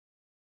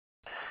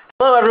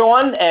Hello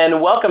everyone, and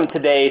welcome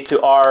today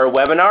to our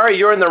webinar.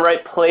 You're in the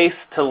right place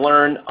to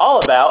learn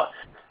all about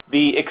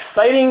the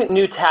exciting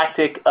new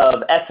tactic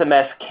of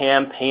SMS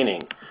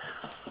campaigning.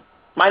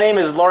 My name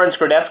is Lawrence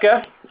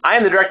Grodeska. I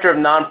am the Director of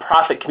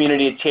Nonprofit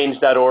Community at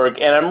Change.org,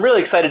 and I'm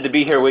really excited to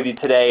be here with you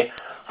today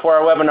for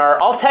our webinar.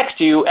 I'll text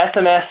you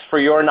SMS for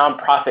your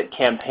nonprofit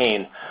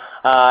campaign.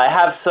 I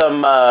have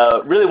some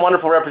really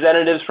wonderful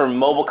representatives from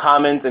Mobile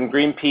Commons and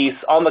Greenpeace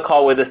on the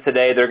call with us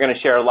today. They're going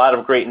to share a lot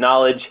of great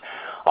knowledge.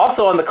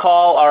 Also on the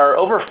call are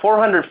over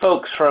 400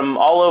 folks from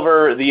all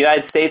over the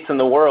United States and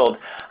the world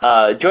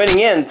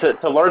joining in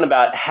to learn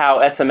about how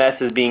SMS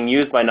is being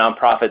used by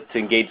nonprofits to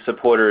engage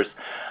supporters.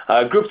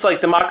 Groups like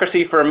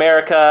Democracy for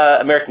America,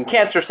 American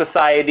Cancer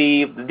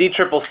Society, the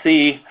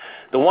DCCC,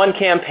 the One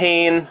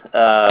Campaign,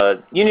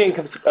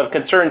 Union of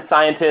Concerned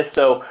Scientists.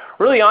 So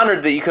really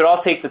honored that you could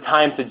all take the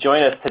time to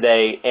join us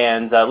today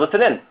and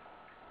listen in.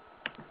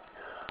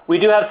 We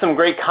do have some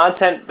great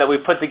content that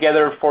we've put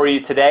together for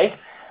you today.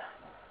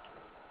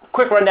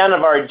 Quick rundown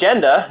of our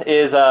agenda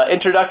is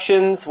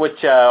introductions,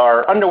 which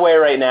are underway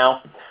right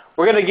now.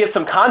 We're going to give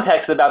some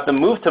context about the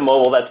move to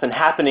mobile that's been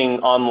happening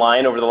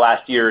online over the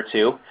last year or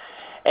two.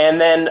 And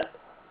then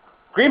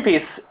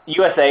Greenpeace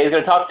USA is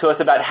going to talk to us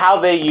about how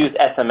they use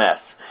SMS.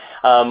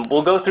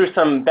 We'll go through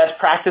some best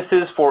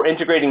practices for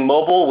integrating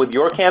mobile with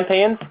your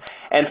campaigns,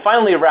 and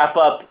finally wrap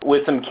up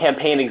with some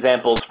campaign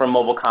examples from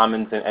Mobile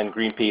Commons and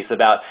Greenpeace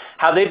about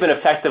how they've been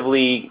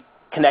effectively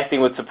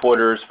connecting with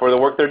supporters for the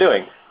work they're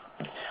doing.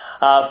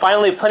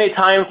 Finally, plenty of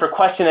time for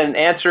question and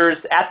answers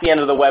at the end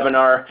of the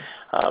webinar.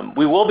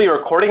 We will be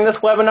recording this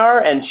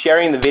webinar and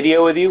sharing the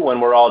video with you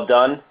when we're all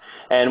done.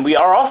 And we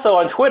are also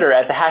on Twitter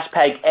at the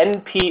hashtag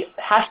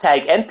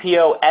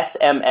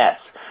NPOSMS.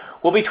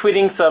 We'll be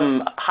tweeting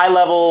some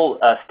high-level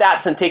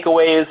stats and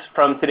takeaways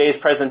from today's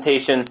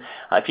presentation.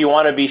 If you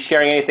want to be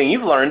sharing anything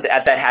you've learned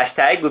at that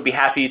hashtag, we'd be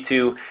happy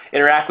to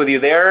interact with you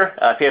there.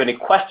 If you have any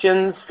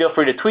questions, feel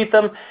free to tweet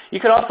them. You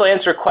can also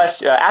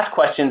ask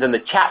questions in the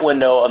chat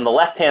window on the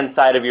left-hand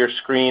side of your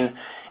screen,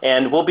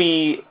 and we'll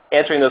be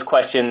answering those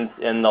questions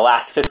in the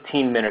last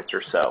 15 minutes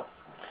or so.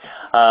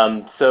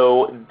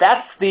 So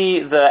that's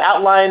the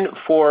outline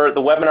for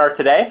the webinar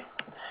today.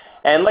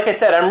 And like I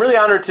said, I'm really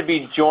honored to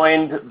be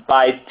joined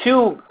by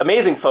two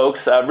amazing folks.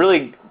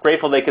 Really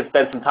grateful they could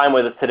spend some time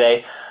with us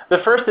today. The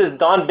first is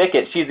Dawn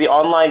Bickett. She's the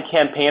online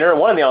campaigner,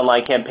 one of the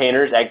online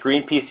campaigners at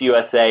Greenpeace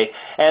USA.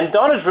 And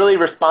Dawn is really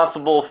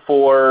responsible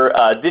for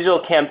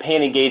digital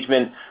campaign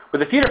engagement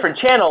with a few different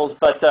channels,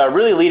 but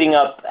really leading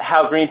up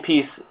how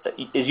Greenpeace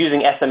is using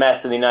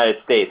SMS in the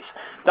United States.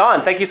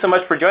 Dawn, thank you so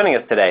much for joining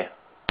us today.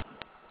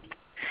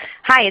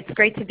 Hi, it's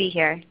great to be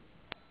here.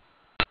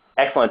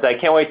 Excellent. I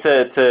can't wait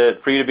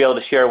for you to be able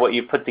to share what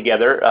you've put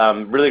together.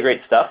 Really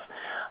great stuff.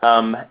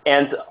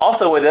 And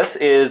also with us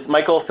is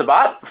Michael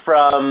Sabat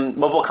from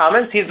Mobile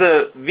Commons. He's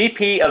the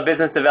VP of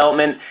Business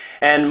Development.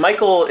 And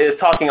Michael is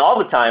talking all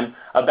the time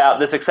about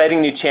this exciting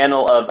new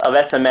channel of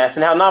SMS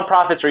and how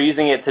nonprofits are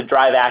using it to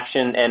drive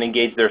action and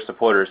engage their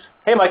supporters.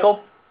 Hey,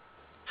 Michael.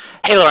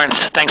 Hey, Lawrence.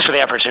 Thanks for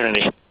the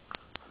opportunity.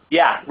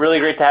 Yeah, really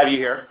great to have you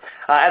here.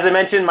 As I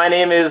mentioned, my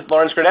name is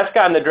Lawrence Grodeska.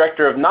 I'm the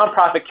Director of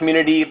Nonprofit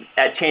Community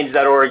at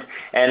Change.org,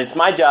 and it's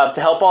my job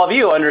to help all of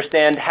you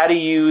understand how to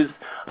use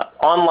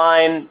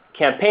online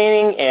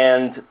campaigning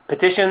and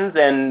petitions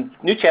and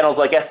new channels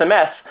like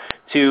SMS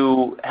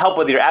to help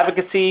with your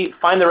advocacy,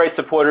 find the right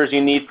supporters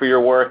you need for your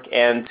work,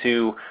 and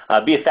to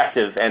be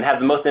effective and have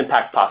the most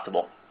impact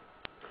possible.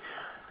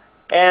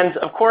 And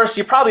of course,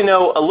 you probably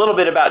know a little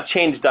bit about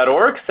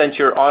Change.org since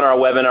you're on our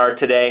webinar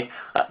today.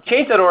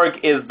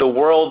 Change.org is the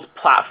world's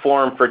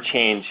platform for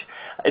change.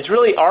 It's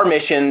really our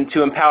mission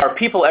to empower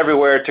people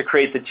everywhere to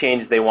create the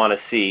change they want to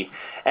see.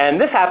 And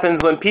this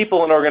happens when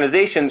people and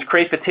organizations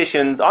create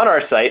petitions on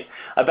our site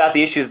about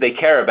the issues they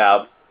care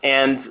about.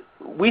 And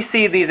we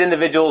see these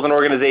individuals and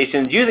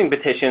organizations using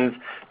petitions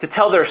to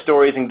tell their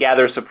stories and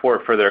gather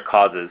support for their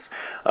causes.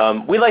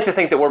 We like to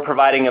think that we're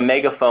providing a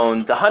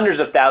megaphone to hundreds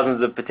of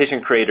thousands of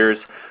petition creators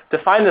to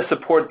find the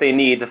support they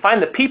need, to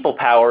find the people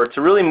power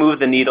to really move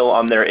the needle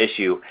on their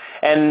issue.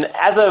 And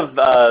as of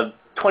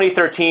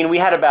 2013, we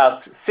had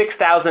about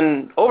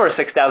over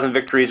 6,000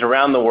 victories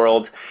around the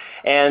world.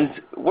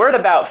 And we're at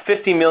about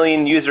 50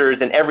 million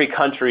users in every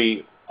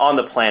country on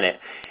the planet.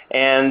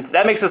 And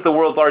that makes us the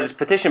world's largest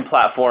petition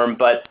platform,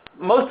 but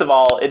most of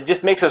all, it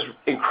just makes us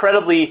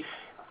incredibly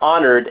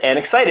honored and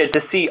excited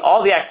to see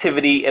all the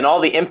activity and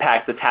all the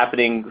impact that's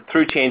happening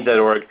through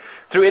Change.org,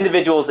 through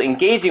individuals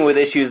engaging with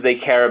issues they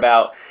care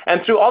about,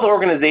 and through all the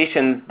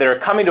organizations that are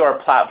coming to our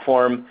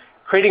platform,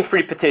 creating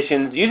free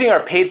petitions, using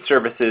our paid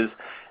services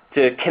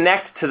to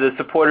connect to the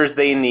supporters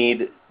they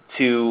need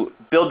to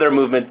build their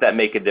movements that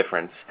make a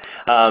difference.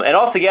 And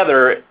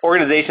altogether,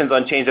 organizations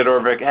on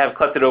Change.org have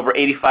collected over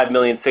 85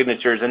 million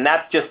signatures, and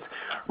that's just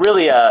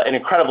really an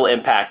incredible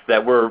impact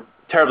that we're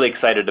terribly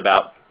excited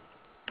about.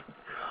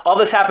 All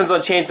this happens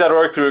on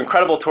Change.org through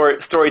incredible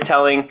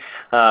storytelling.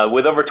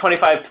 With over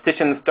 25,000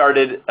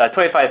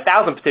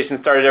 petitions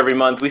started every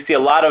month. We see a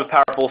lot of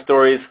powerful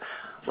stories,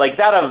 like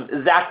that of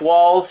Zach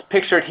Walls,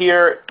 pictured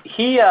here.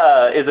 He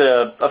is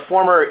a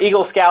former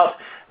Eagle Scout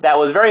that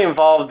was very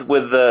involved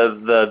with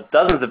the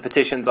dozens of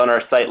petitions on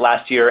our site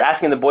last year,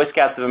 asking the Boy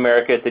Scouts of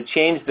America to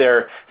change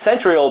their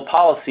century-old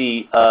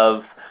policy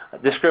of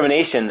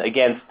discrimination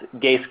against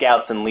gay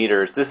scouts and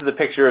leaders. This is a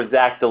picture of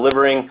Zach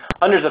delivering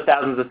hundreds of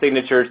thousands of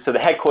signatures to the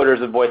headquarters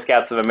of Boy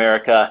Scouts of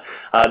America.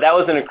 That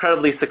was an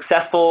incredibly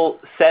successful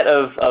set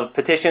of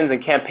petitions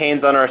and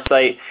campaigns on our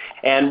site,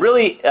 and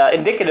really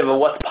indicative of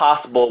what's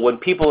possible when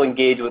people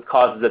engage with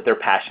causes that they're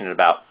passionate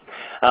about.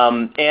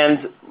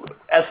 And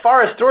as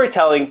far as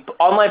storytelling,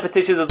 online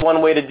petitions is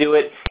one way to do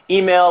it,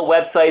 email,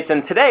 websites,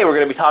 and today we're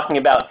going to be talking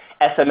about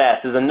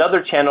SMS is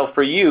another channel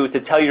for you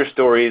to tell your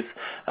stories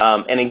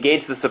and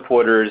engage the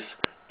supporters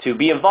to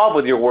be involved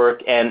with your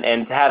work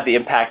and to have the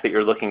impact that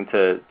you're looking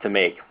to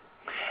make.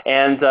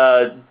 And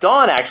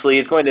Dawn actually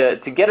is going to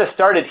get us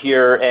started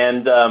here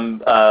and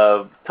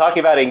talking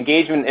about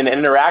engagement and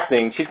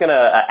interacting. She's going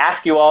to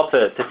ask you all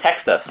to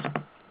text us.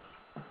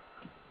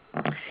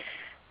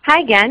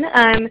 Hi again.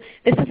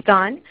 This is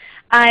Dawn.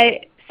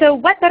 So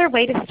what better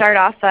way to start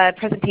off a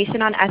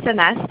presentation on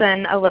SMS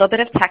than a little bit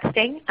of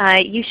texting?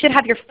 You should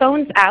have your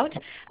phones out.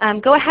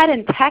 Go ahead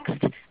and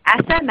text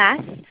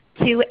SMS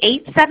to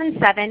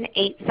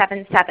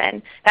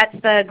 877-877. That's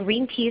the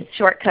Greenpeace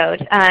short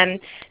code.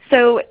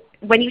 So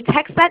when you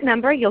text that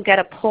number, you'll get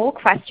a poll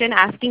question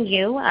asking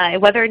you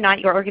whether or not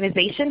your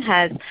organization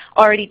has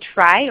already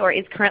tried or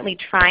is currently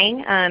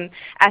trying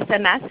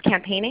SMS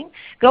campaigning.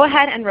 Go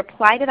ahead and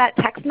reply to that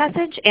text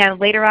message, and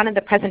later on in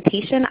the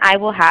presentation, I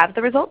will have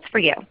the results for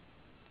you.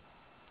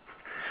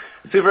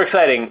 Super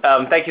exciting.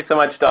 Thank you so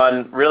much,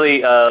 Dawn.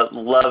 Really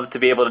love to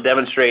be able to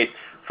demonstrate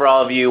for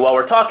all of you while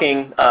we're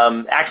talking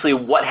actually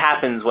what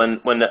happens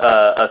when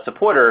a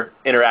supporter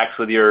interacts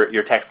with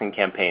your texting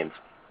campaigns.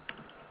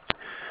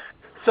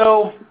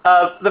 So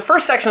the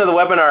first section of the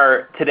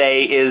webinar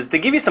today is to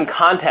give you some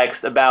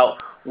context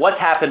about what's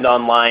happened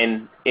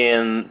online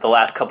in the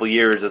last couple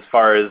years as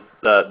far as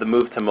the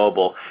move to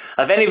mobile.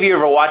 If any of you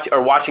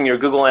are watching your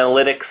Google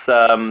Analytics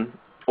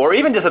or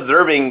even just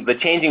observing the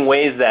changing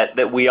ways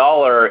that we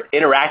all are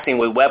interacting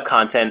with web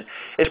content,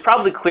 it's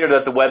probably clear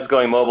that the web's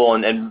going mobile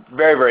and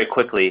very, very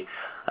quickly.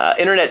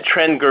 Internet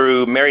trend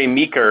guru Mary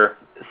Meeker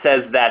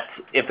says that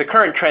if the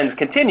current trends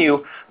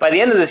continue, by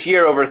the end of this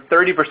year, over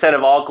 30%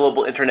 of all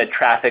global Internet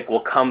traffic will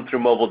come through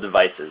mobile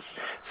devices.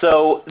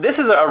 So this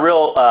is a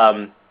real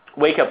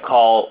wake-up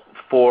call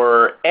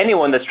for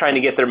anyone that's trying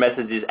to get their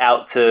messages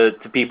out to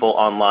people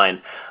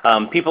online.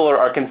 People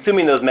are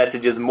consuming those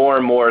messages more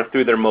and more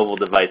through their mobile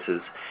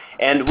devices.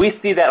 And we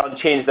see that on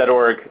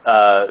change.org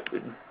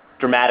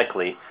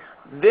dramatically.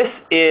 This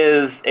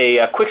is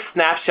a quick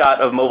snapshot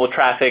of mobile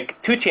traffic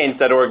to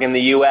change.org in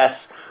the US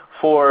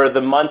for the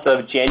month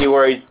of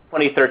January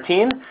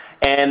 2013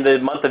 and the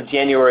month of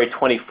January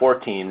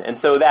 2014. And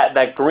so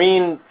that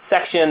green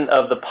section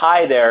of the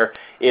pie there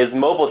is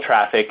mobile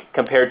traffic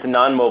compared to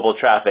non-mobile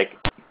traffic.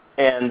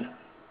 And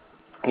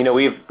you know,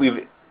 we've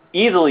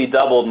easily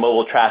doubled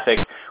mobile traffic.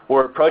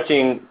 We're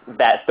approaching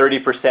that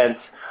 30%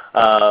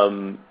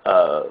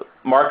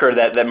 marker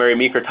that Mary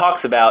Meeker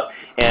talks about,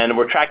 and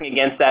we're tracking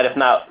against that, if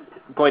not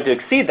going to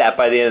exceed that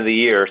by the end of the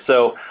year.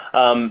 So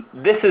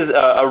this is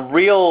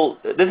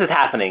this is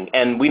happening,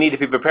 and we need to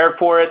be prepared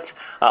for it.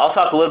 I'll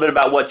talk a little bit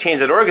about what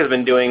Change.org has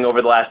been doing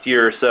over the last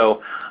year or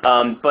so.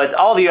 But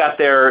all of you out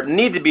there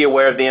need to be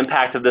aware of the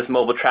impact of this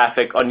mobile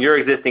traffic on your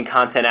existing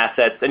content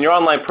assets and your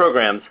online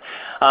programs,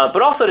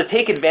 but also to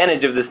take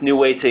advantage of this new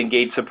way to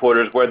engage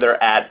supporters where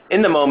they're at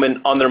in the moment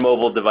on their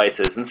mobile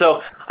devices. And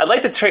so I'd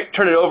like to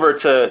turn it over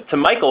to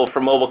Michael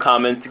from Mobile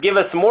Commons to give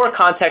us some more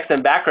context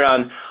and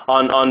background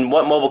on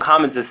what Mobile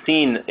Commons has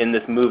seen in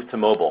this move to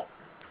mobile.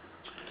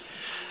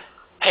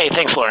 Hey,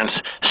 thanks, Lawrence.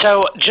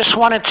 So just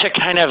wanted to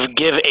kind of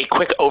give a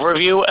quick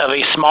overview of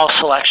a small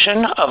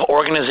selection of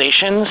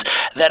organizations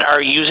that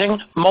are using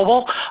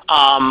mobile.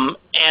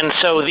 And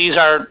so these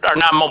are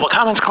not Mobile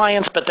Commons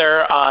clients, but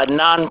they're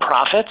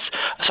nonprofits.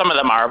 Some of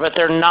them are, but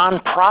they're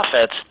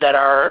nonprofits that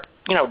are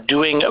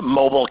doing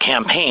mobile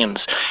campaigns.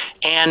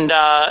 And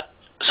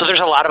so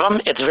there's a lot of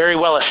them. It's very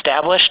well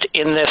established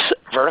in this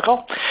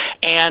vertical.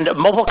 And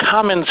Mobile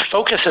Commons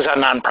focuses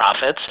on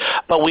nonprofits,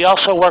 but we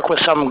also work with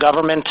some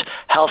government,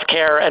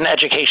 healthcare, and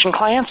education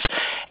clients.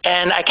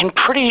 And I can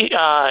pretty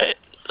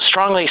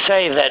strongly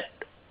say that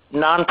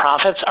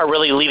nonprofits are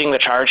really leading the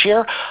charge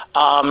here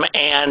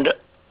and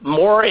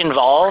more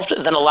involved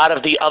than a lot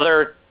of the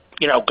other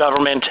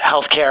government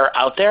healthcare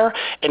out there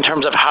in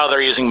terms of how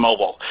they're using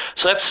mobile.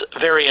 So that's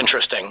very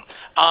interesting.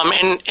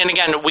 And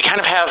again, we kind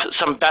of have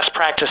some best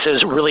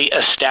practices really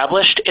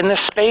established in this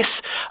space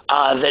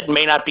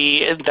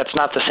that's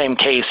not the same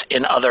case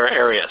in other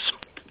areas.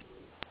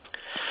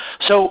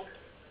 So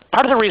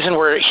part of the reason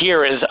we're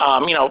here is,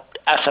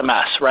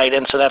 SMS, right?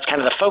 And so that's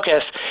kind of the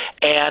focus.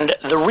 And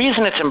the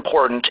reason it's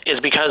important is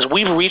because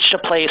we've reached a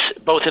place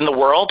both in the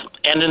world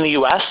and in the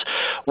US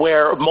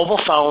where mobile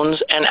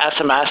phones and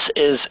SMS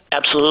is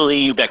absolutely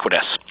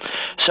ubiquitous.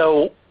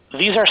 So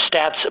these are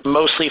stats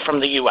mostly from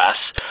the US.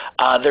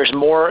 There's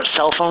more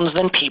cell phones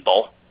than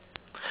people.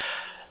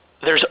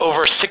 there's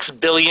over 6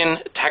 billion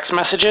text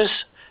messages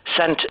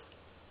sent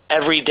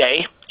every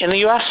day in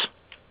the US.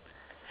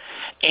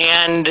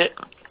 And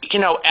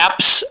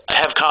apps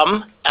have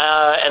come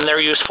and they're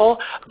useful,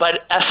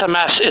 but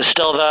SMS is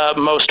still the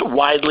most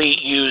widely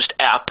used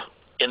app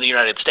in the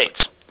United States.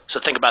 So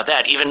think about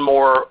that, even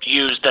more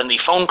used than the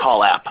phone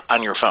call app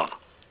on your phone.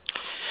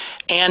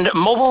 And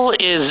mobile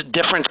is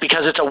different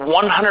because it's a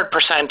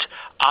 100%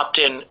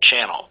 opt-in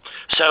channel.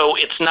 So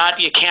it's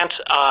not, you can't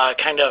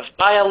kind of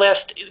buy a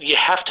list, you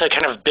have to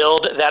kind of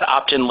build that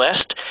opt-in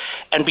list.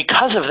 And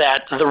because of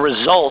that, the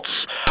results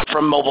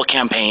from mobile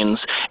campaigns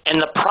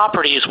and the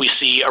properties we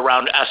see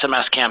around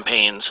SMS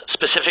campaigns,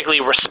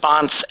 specifically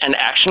response and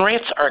action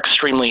rates, are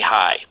extremely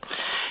high.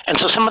 And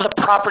so some of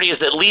the properties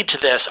that lead to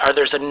this are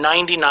there's a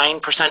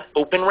 99%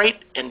 open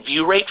rate and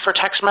view rate for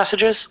text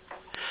messages.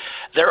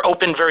 They're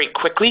open very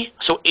quickly,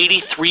 so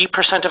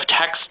 83% of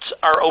texts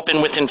are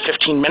open within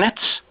 15 minutes.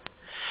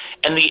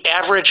 And the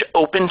average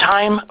open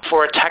time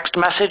for a text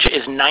message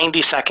is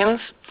 90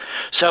 seconds.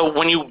 So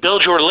when you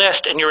build your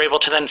list and you're able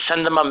to then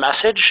send them a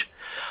message,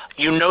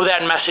 you know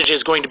that message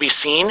is going to be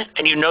seen,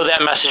 and you know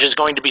that message is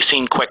going to be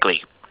seen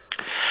quickly.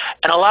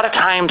 And a lot of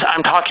times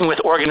I'm talking with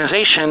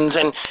organizations,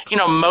 and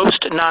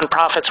most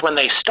nonprofits, when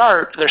they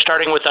start, they're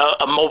starting with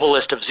a mobile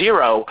list of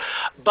 0.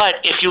 But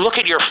if you look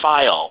at your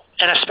file,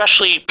 and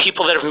especially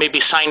people that have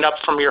maybe signed up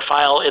from your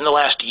file in the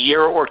last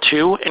year or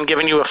 2 and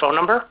given you a phone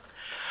number,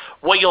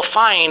 what you'll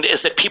find is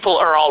that people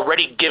are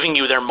already giving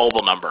you their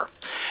mobile number.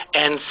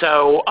 And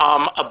so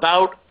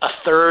about a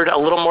third, a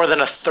little more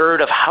than a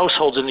third of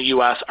households in the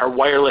US are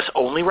wireless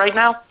only right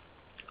now.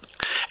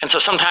 And so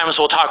sometimes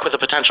we'll talk with a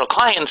potential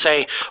client and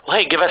say, well,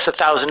 hey, give us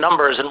 1,000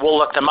 numbers and we'll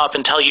look them up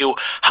and tell you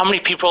how many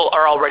people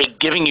are already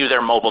giving you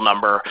their mobile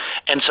number.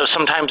 And so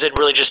sometimes it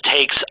really just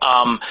takes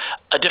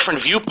a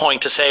different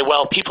viewpoint to say,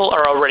 well, people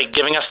are already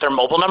giving us their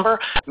mobile number.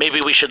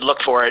 Maybe we should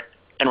look for it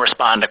and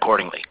respond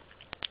accordingly.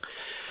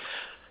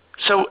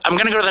 So I'm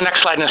going to go to the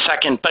next slide in a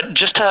second, but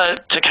just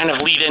to kind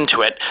of lead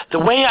into it, the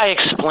way I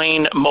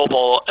explain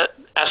mobile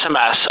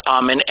SMS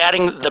and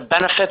adding the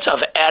benefits of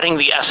adding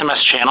the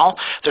SMS channel,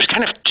 there's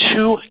kind of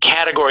 2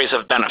 categories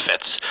of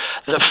benefits.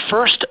 The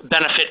first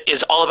benefit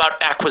is all about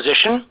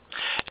acquisition,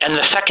 and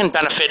the second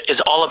benefit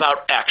is all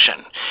about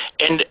action.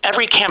 And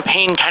every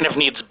campaign kind of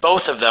needs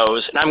both of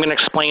those, and I'm going to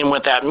explain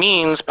what that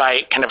means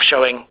by kind of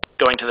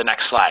going to the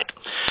next slide.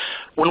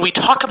 When we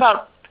talk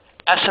about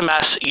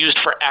SMS used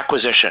for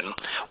acquisition,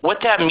 what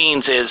that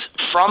means is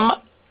from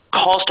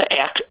calls to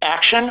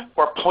action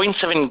or points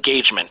of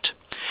engagement.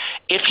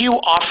 If you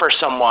offer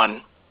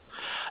someone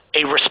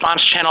a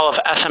response channel of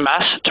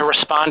SMS to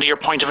respond to your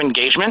point of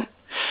engagement,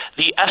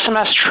 the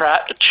SMS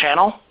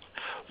channel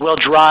will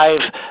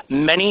drive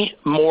many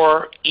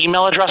more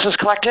email addresses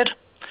collected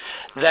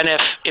than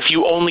if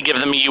you only give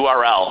them a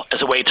URL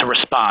as a way to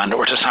respond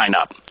or to sign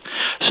up.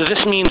 So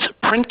this means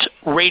print,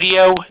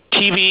 radio,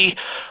 TV,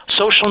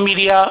 social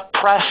media,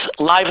 press,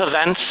 live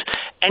events,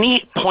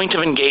 any point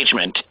of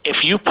engagement.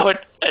 If you put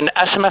an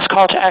SMS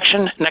call to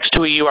action next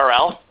to a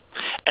URL,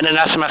 and an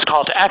SMS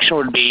call to action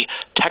would be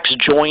text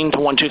join to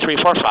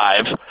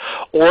 12345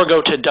 or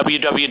go to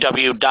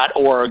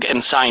www.org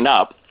and sign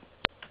up,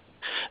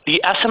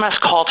 the SMS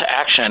call to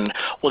action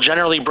will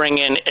generally bring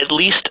in at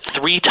least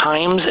 3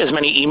 times as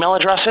many email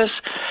addresses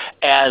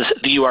as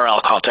the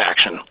URL call to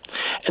action.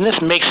 And this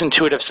makes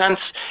intuitive sense.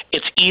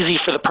 It's easy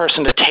for the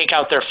person to take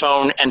out their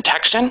phone and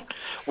text in,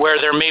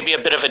 where there may be a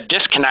bit of a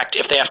disconnect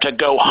if they have to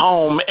go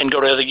home and go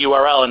to the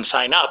URL and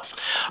sign up.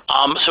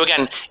 So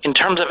again, in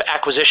terms of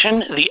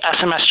acquisition, the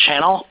SMS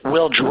channel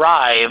will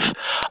drive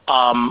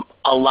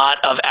a lot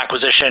of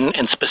acquisition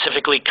and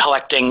specifically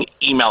collecting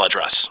email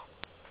address.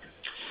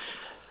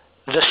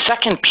 The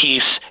second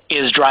piece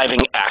is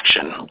driving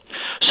action.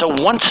 So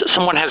once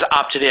someone has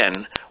opted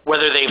in,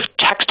 whether they've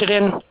texted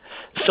in,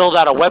 filled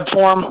out a web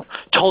form,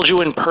 told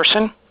you in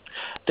person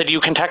that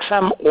you can text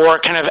them, or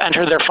kind of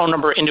enter their phone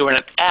number into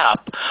an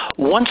app,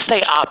 once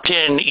they opt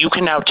in, you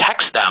can now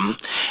text them.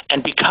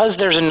 And because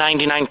there's a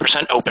 99%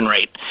 open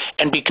rate,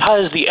 and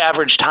because the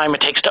average time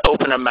it takes to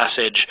open a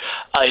message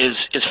is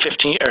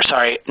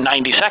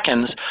 90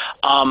 seconds,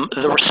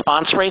 the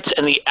response rates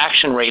and the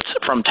action rates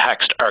from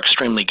text are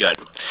extremely good.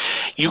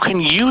 You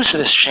can use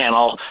this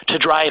channel to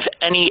drive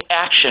any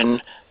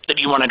action that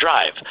you want to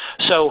drive.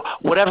 So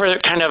whatever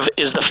kind of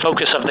is the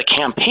focus of the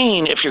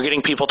campaign, if you're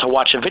getting people to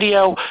watch a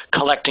video,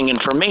 collecting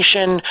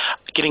information,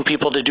 getting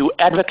people to do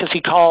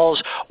advocacy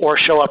calls, or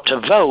show up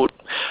to vote,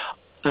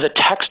 the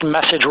text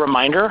message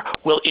reminder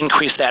will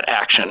increase that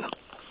action.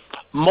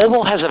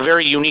 Mobile has a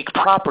very unique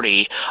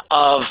property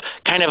of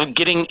kind of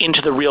getting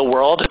into the real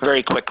world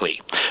very quickly.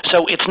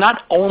 So it's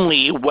not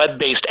only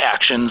web-based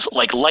actions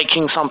like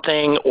liking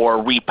something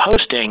or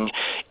reposting,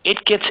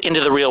 it gets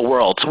into the real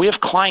world. So we have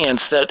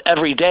clients that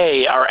every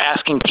day are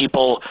asking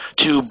people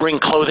to bring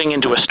clothing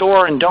into a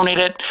store and donate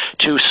it,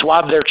 to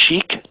swab their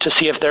cheek to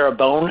see if they're a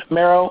bone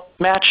marrow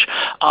match,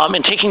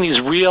 and taking these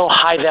real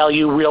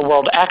high-value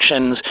real-world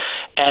actions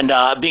and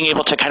being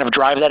able to kind of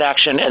drive that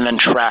action and then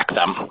track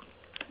them.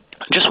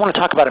 just want to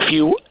talk about a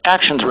few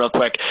actions real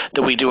quick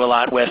that we do a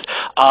lot with.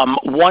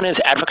 One is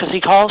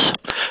advocacy calls.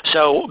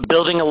 So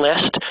building a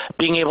list,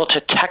 being able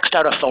to text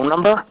out a phone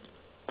number,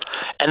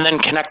 and then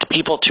connect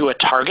people to a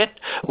target,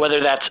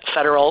 whether that's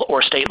federal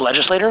or state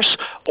legislators,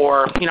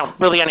 or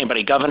really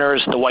anybody,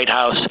 governors, the White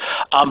House.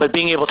 But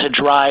being able to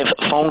drive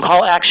phone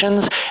call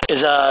actions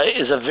is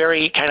a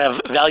very kind of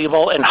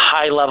valuable and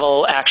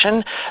high-level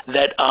action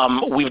that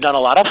we've done a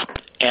lot of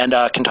and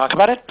can talk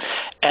about it.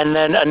 And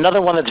then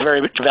another one that's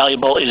very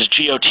valuable is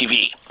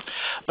GOTV.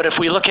 But if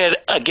we look at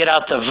a Get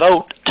Out the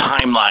Vote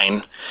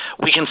timeline,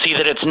 we can see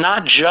that it's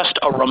not just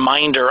a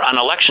reminder on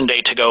Election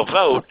Day to go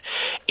vote.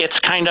 It's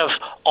kind of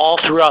all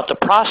throughout the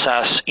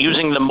process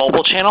using the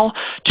mobile channel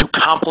to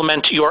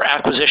complement your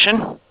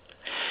acquisition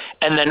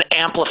and then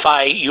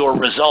amplify your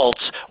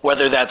results,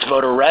 whether that's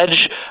voter reg,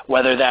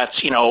 whether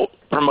that's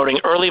promoting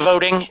early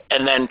voting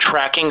and then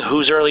tracking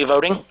who's early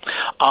voting,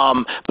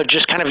 but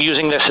just kind of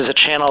using this as a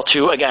channel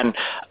to, again,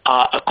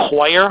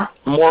 acquire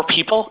more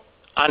people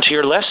onto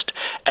your list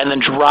and then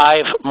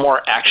drive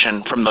more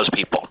action from those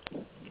people.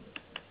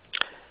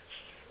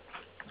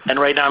 And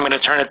right now I'm going to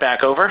turn it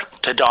back over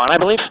to Dawn, I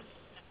believe.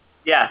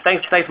 Yeah,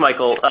 thanks,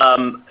 Michael.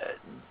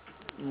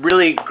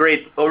 Really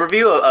great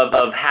overview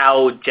of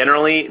how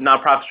generally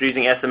nonprofits are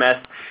using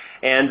SMS.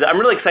 And I'm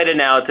really excited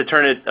now to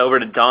turn it over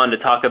to Dawn to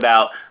talk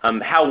about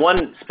how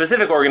one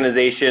specific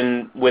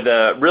organization with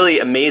a really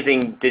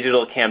amazing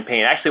digital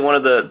campaign, actually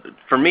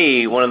for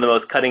me, one of the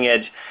most cutting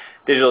edge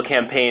digital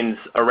campaigns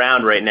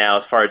around right now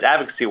as far as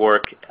advocacy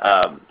work,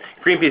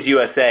 Greenpeace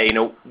USA,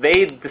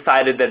 they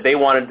decided that they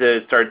wanted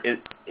to start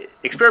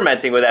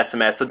experimenting with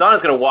SMS. So Dawn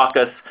is going to walk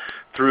us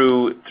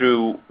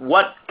through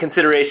what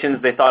considerations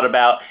they thought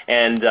about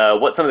and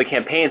what some of the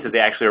campaigns that they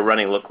actually are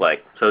running look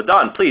like. So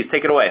Dawn, please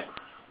take it away.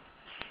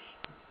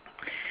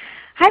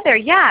 Hi there.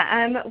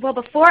 Yeah. Well,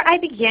 before I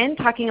begin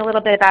talking a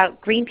little bit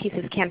about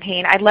Greenpeace's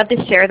campaign, I'd love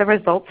to share the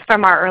results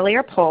from our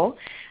earlier poll.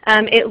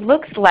 It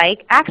looks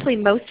like actually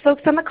most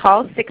folks on the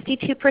call,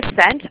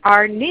 62%,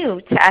 are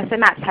new to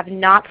SMS, have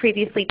not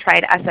previously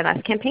tried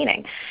SMS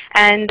campaigning.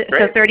 And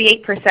Great. So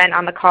 38%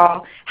 on the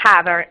call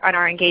have and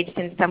are engaged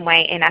in some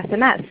way in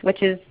SMS,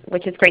 which is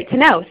great to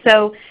know.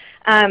 So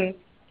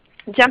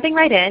jumping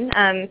right in,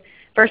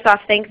 first off,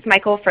 thanks,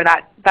 Michael, for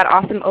that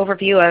awesome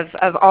overview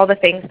of all the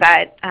things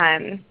that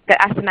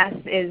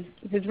SMS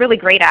is really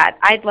great at.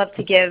 I'd love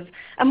to give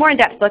a more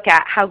in-depth look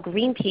at how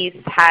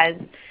Greenpeace has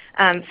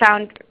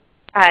found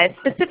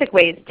specific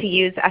ways to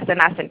use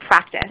SMS in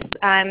practice.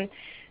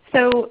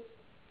 So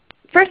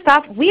first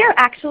off, we are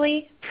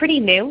actually pretty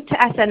new to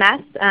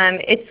SMS.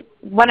 It's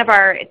one of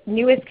our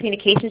newest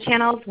communication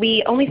channels.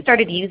 We only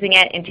started using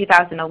it in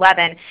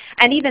 2011,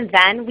 and even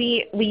then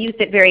we used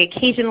it very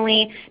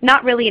occasionally,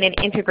 not really in an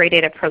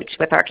integrated approach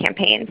with our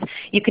campaigns.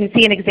 You can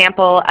see an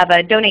example of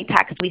a donate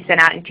text we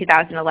sent out in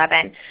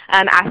 2011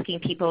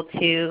 asking people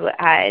to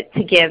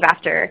give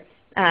after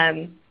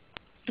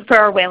for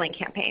our whaling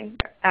campaign,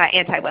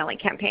 anti-whaling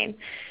campaign.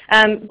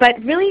 But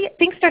really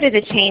things started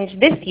to change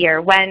this year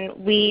when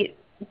we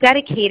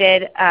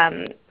dedicated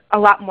a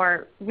lot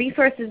more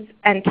resources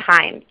and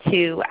time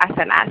to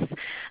SMS.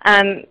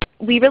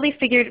 We really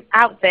figured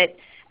out that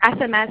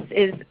SMS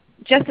is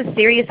just as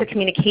serious a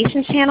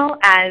communication channel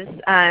as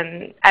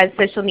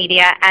social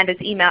media and as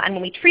email, and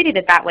when we treated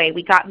it that way,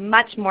 we got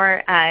much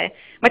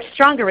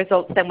stronger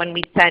results than when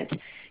we sent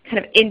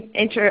kind of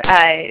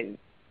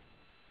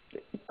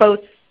both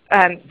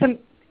some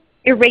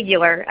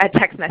irregular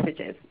text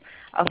messages,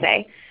 I'll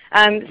say.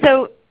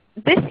 So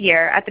this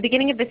year, at the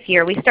beginning of this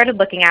year, we started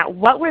looking at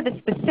what were the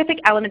specific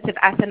elements of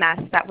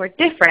SMS that were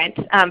different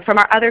from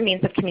our other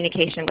means of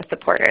communication with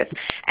supporters,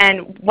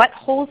 and what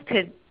holes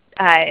could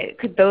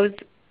SMS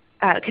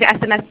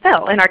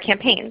fill in our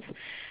campaigns.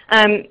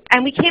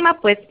 And we came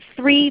up with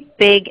 3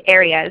 big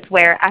areas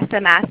where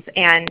SMS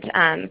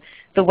and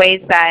the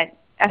ways that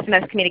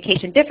SMS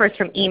communication differs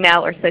from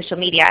email or social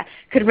media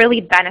could really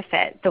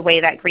benefit the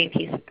way that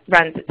Greenpeace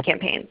runs its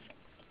campaigns.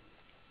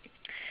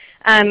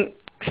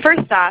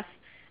 First off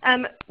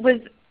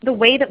was the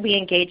way that we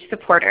engage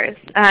supporters.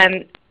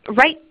 I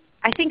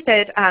think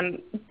that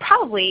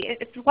probably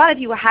if a lot of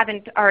you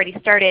haven't already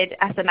started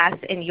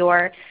SMS in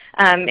your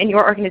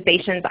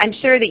organizations, I'm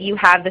sure that you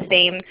have the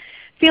same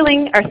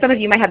feeling, or some of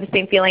you might have the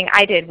same feeling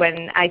I did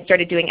when I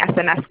started doing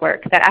SMS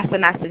work, that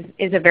SMS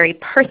is a very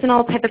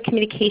personal type of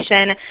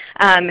communication,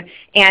 and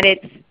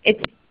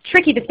it's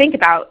tricky to think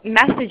about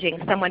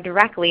messaging someone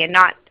directly and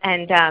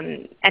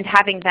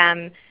having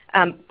them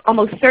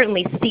almost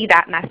certainly see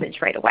that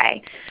message right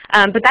away.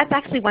 But that's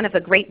actually one of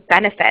the great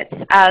benefits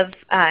of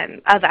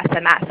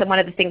SMS, and one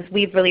of the things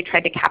we've really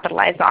tried to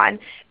capitalize on.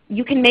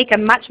 You can make a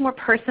much more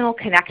personal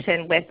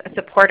connection with a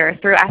supporter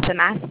through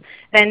SMS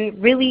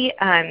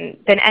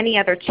than any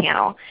other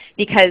channel,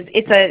 because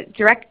it's a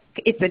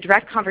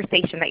direct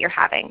conversation that you're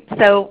having.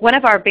 So one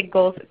of our big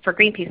goals for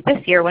Greenpeace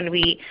this year when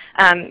we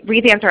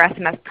revamped our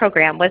SMS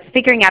program was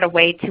figuring out a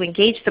way to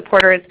engage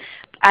supporters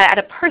at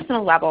a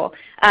personal level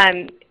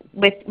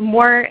with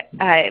more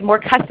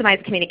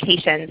customized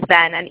communications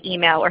than an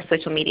email or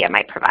social media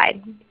might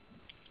provide.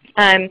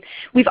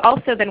 We've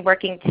also been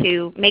working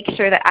to make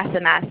sure that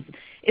SMS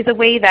is a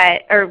way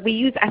that, or we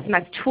use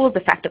SMS tools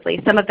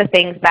effectively. Some of the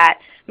things that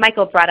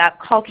Michael brought up,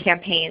 call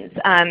campaigns,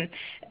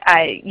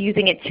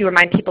 using it to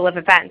remind people of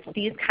events.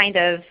 These kinds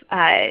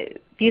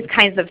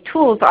of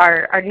tools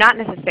are not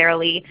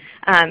necessarily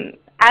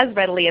as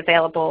readily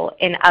available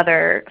in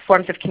other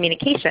forms of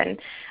communication.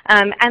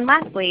 And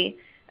lastly,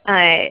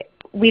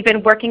 we've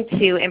been working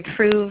to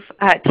improve,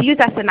 to use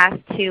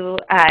SMS to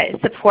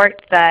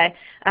support the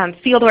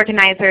field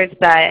organizers,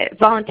 the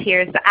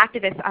volunteers, the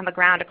activists on the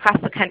ground across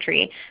the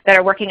country that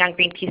are working on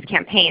Greenpeace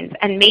campaigns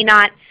and may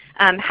not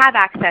have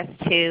access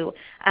to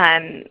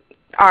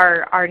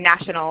our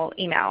national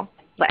email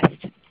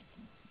list.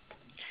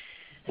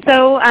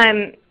 So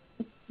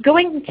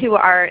going to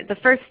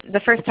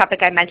the first topic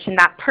I mentioned,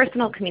 that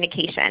personal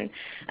communication.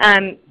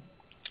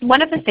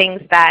 One of the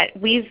things that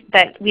we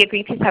at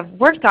Greenpeace have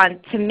worked on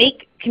to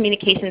make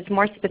communications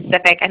more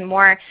specific and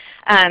more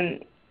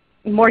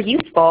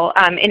useful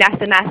in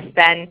SMS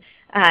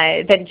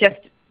than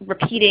just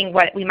repeating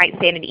what we might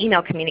say in an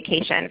email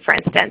communication, for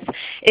instance,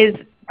 is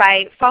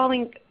by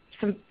following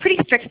some pretty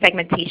strict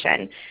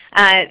segmentation.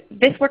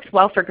 This works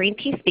well for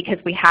Greenpeace because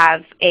we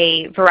have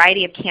a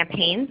variety of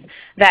campaigns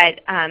that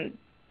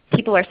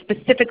people are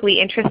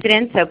specifically interested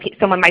in. So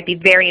someone might be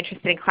very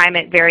interested in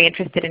climate, very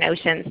interested in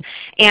oceans.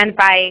 And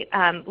by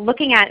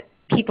looking at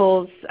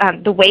people's,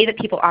 the way that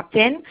people opt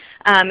in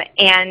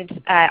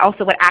and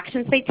also what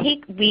actions they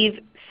take, we've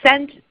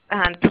sent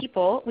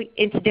people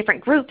into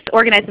different groups,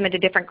 organize them into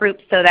different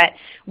groups so that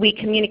we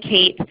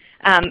communicate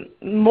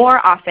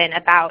more often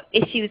about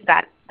issues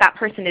that that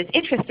person is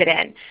interested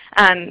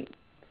in.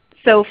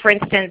 So for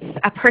instance,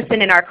 a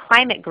person in our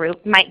climate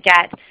group might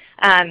get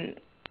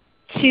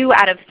 2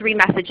 out of 3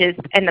 messages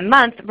in the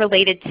month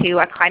related to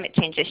a climate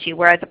change issue,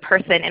 whereas a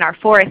person in our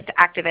forest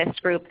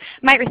activist group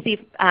might receive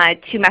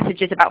 2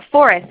 messages about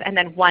forests and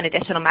then 1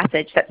 additional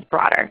message that's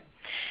broader.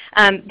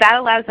 That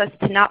allows us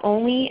to not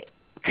only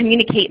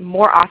communicate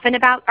more often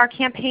about our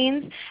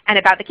campaigns and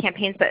about the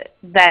campaigns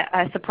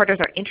that supporters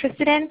are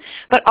interested in,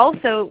 but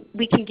also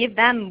we can give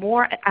them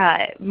more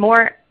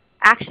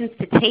actions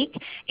to take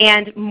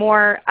and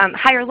more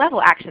higher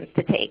level actions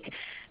to take,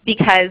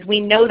 because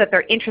we know that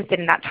they're interested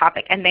in that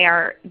topic and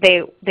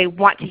they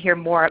want to hear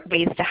more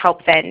ways to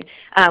help than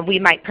we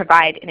might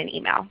provide in an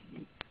email.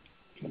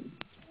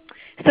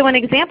 So an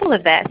example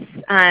of this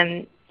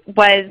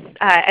was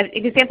an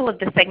example of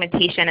the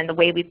segmentation and the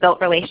way we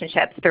built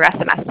relationships through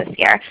SMS this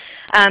year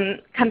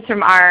comes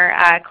from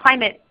our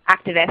climate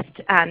activist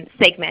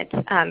segment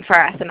for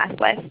our SMS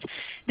list.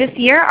 This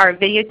year, our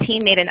video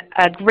team made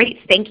a great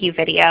thank you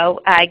video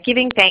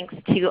giving thanks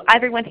to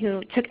everyone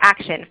who took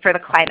action for the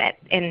climate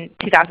in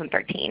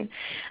 2013.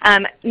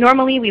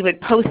 Normally, we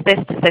would post this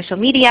to social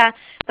media,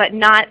 but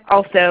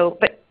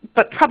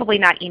probably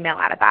not email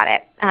out about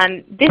it.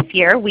 This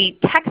year, we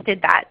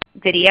texted that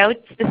video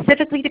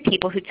specifically to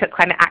people who took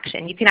climate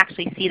action. You can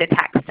actually see the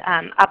text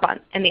up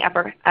in the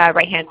upper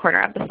right-hand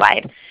corner of the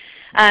slide.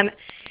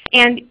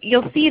 And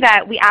you'll see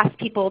that we asked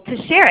people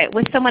to share it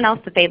with someone else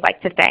that they'd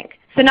like to thank.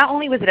 So not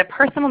only was it a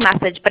personal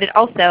message, but it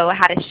also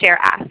had a share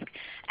ask.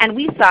 And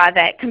we saw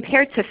that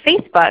compared to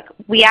Facebook,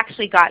 we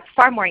actually got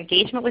far more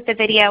engagement with the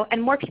video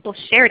and more people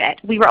shared it.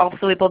 We were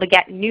also able to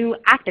get new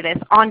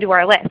activists onto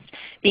our list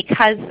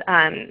because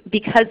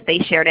they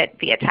shared it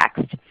via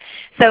text.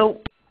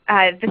 So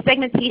the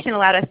segmentation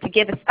allowed us to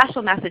give a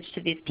special message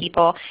to these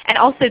people and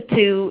also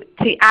to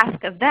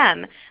ask of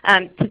them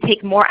to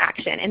take more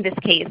action, in this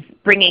case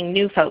bringing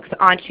new folks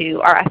onto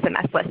our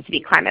SMS list to be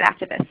climate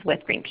activists with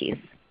Greenpeace.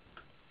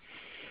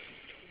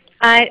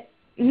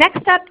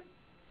 Next up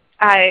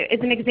is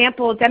an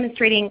example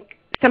demonstrating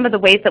some of the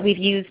ways that we've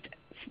used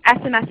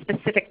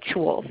SMS-specific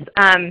tools.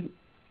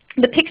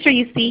 The picture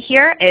you see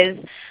here is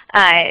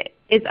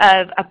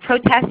of a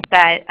protest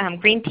that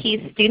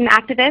Greenpeace student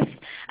activists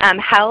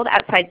held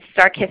outside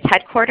StarKist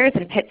headquarters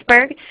in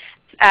Pittsburgh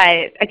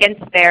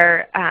against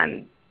their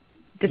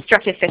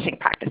destructive fishing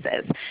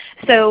practices.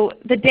 So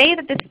the day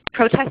that this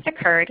protest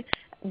occurred,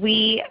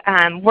 we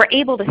were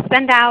able to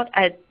send out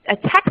a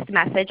text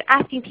message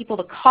asking people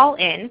to call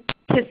in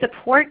to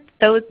support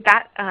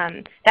that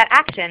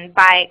action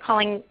by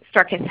calling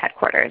StarKist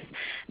headquarters.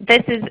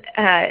 This is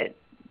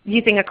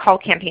using a call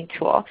campaign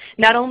tool.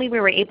 Not only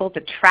were we able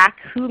to track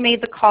who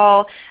made the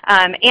call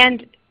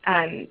and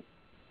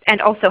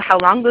also how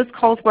long those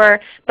calls were,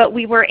 but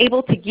we were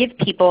able to give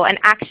people an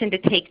action to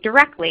take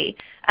directly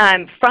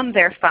from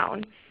their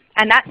phone.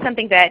 And that's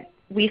something that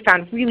we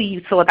found really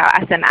useful about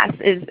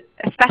SMS, is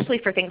especially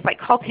for things like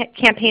call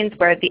campaigns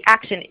where the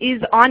action is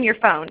on your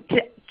phone.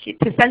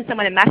 To send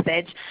someone a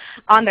message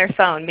on their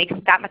phone makes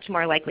it that much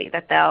more likely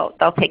that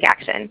they'll take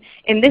action.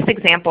 In this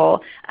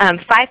example,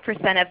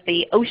 5% of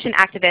the ocean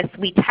activists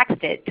we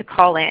texted to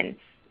call in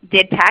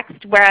did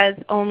text, whereas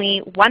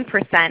only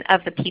 1%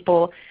 of the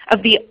people of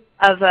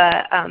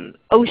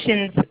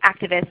oceans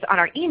activists on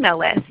our email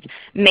list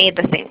made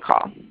the same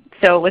call.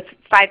 So it was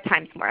 5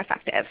 times more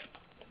effective.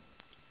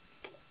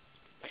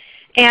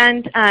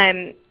 And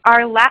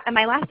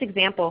my last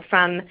example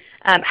from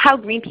how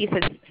Greenpeace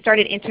has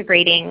started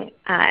integrating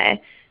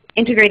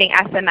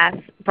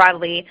SMS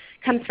broadly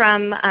comes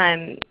from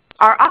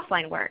our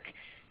offline work.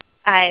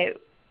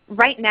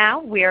 Right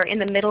now, we're in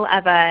the middle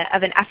of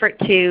an effort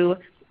to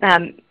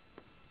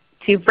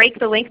break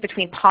the link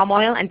between palm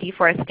oil and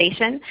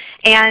deforestation,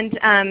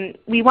 and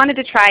we wanted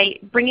to try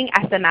bringing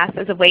SMS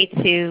as a way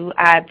to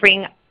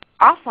bring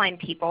offline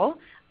people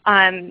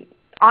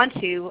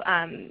onto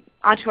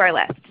our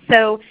list.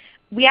 So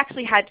we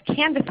actually had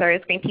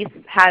canvassers. Greenpeace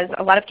has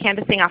a lot of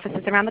canvassing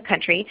offices around the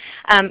country.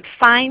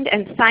 Find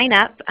and sign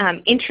up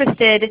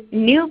interested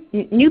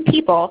new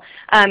people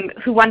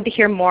who wanted to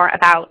hear more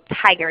about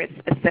tigers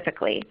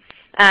specifically.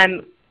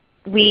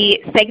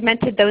 We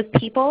segmented those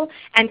people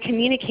and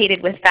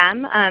communicated with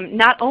them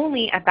not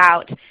only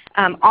about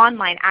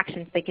online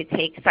actions they could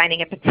take,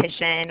 signing a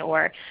petition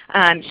or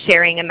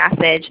sharing a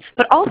message,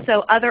 but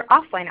also other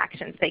offline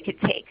actions they could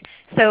take.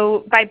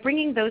 So by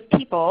bringing those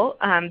people,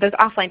 those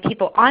offline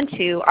people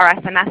onto our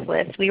SMS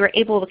list, we were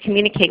able to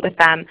communicate with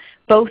them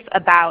both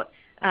about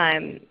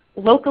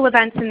local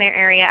events in their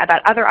area,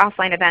 about other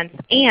offline events,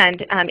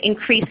 and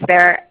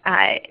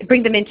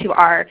bring them into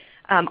our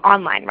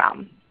online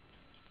realm.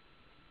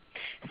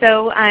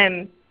 So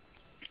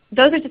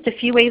those are just a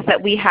few ways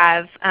that we've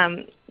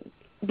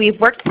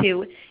worked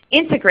to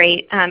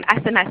integrate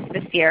SMS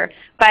this year.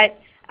 But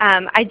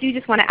I do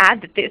just want to add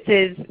that this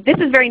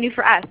is very new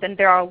for us, and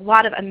there are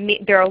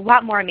a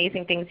lot more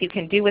amazing things you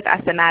can do with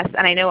SMS.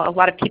 And I know a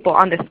lot of people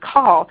on this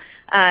call,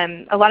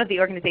 a lot of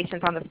the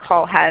organizations on this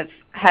call have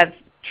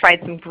tried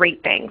some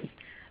great things.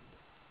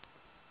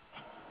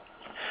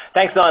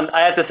 Thanks, Dawn.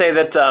 I have to say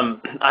that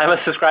I'm a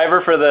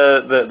subscriber for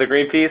the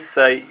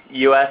Greenpeace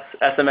US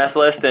SMS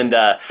list, and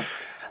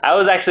I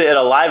was actually at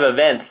a live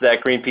event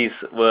that Greenpeace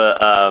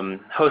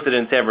hosted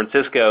in San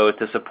Francisco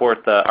to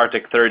support the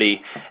Arctic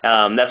 30.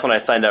 That's when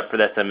I signed up for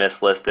the SMS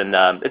list, and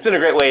it's been a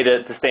great way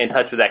to stay in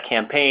touch with that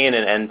campaign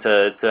and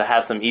to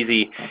have some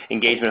easy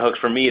engagement hooks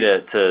for me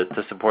to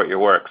support your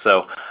work.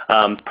 So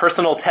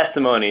personal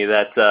testimony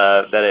that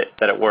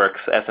it works,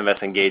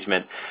 SMS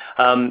engagement.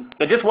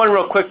 But just one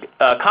real quick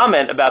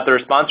comment about the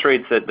response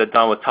rates that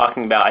Dawn was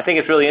talking about. I think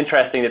it's really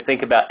interesting to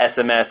think about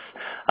SMS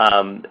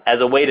as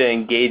a way to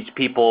engage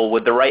people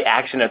with the right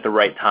action at the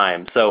right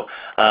time. So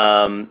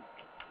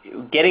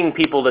getting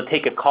people to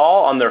take a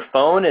call on their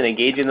phone and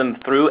engaging them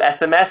through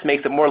SMS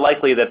makes it more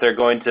likely that they're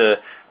going to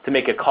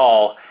make a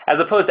call, as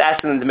opposed to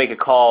asking them to make a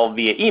call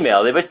via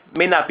email. They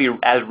may not be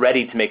as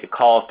ready to make a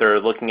call if they're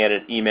looking at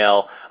an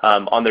email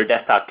on their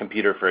desktop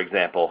computer, for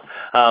example.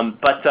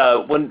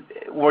 But when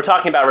we're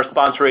talking about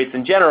response rates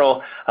in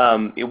general,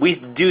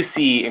 we do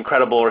see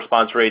incredible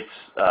response rates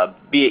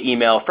via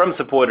email from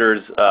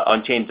supporters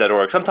on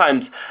change.org,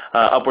 sometimes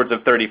upwards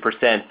of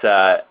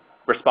 30%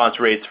 response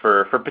rates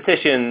for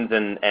petitions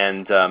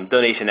and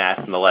donation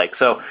asks and the like.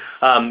 So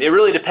it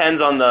really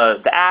depends on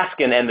the ask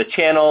and the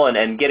channel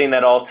and getting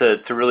that all to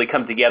really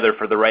come together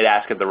for the right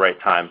ask at the right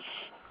time.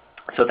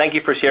 So thank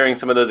you for sharing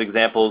some of those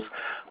examples,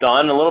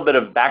 Dawn, and a little bit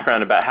of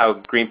background about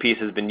how Greenpeace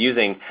has been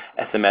using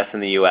SMS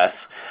in the U.S.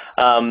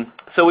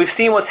 So we've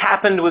seen what's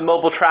happened with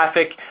mobile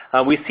traffic.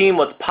 We've seen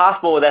what's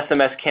possible with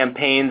SMS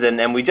campaigns,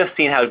 and we've just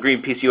seen how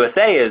Greenpeace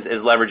USA is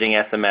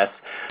leveraging SMS.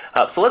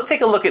 So let's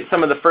take a look at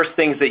some of the first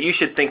things that you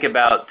should think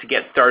about to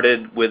get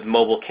started with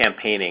mobile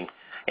campaigning.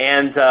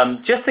 And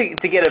just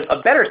to get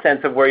a better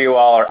sense of where you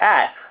all are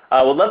at,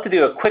 I would love to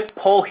do a quick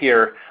poll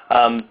here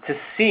to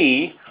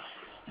see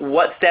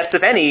what steps,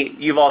 if any,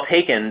 you've all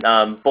taken,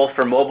 both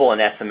for mobile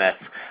and SMS.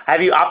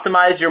 Have you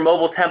optimized your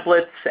mobile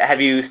templates? Have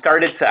you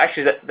started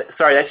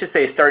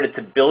to started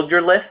to build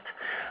your list?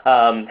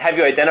 Have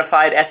you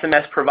identified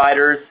SMS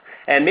providers?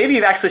 And maybe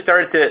you've actually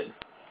started to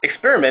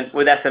experiment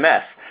with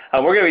SMS.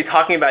 We're going to be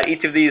talking about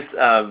each of these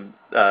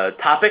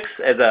topics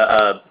as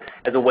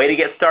a way to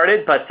get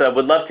started, but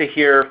would love to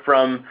hear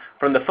from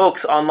the folks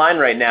online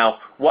right now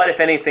what, if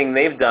anything,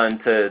 they've done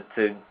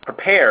to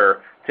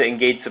prepare to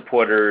engage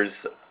supporters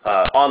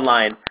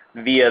online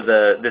via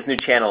this new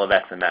channel of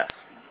SMS.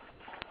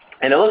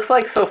 And it looks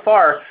like so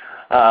far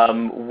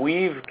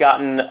we've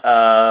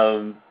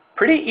gotten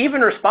pretty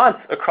even response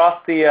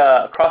across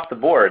the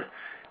board.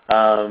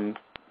 I'm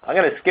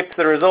going to skip to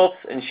the results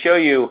and show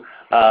you.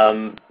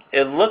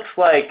 It looks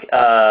like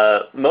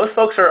most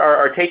folks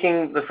are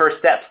taking the first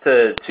steps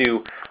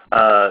to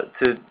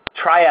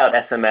try out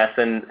SMS,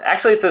 and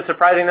actually it's a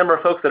surprising number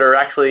of folks that are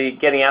actually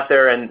getting out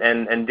there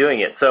and doing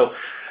it. So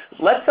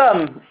let's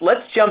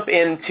jump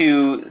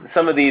into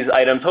some of these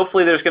items.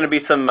 Hopefully there's going to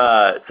be some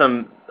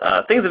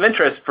things of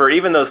interest for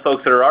even those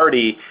folks that are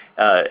already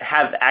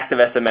have active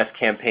SMS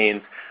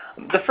campaigns.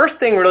 The first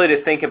thing really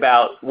to think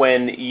about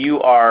when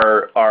you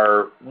are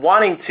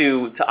wanting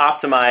to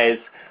optimize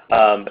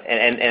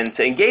and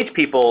to engage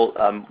people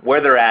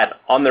where they're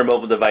at on their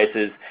mobile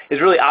devices is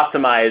really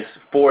optimize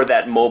for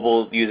that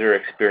mobile user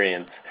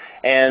experience.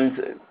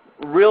 And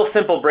real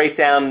simple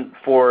breakdown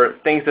for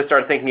things to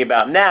start thinking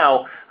about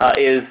now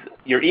is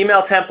your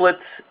email templates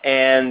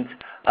and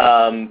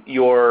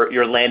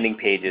your landing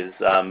pages.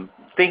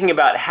 Thinking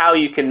about how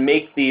you can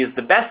make these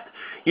the best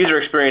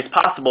user experience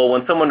possible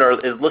when someone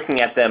is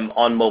looking at them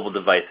on mobile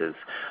devices.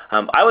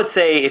 I would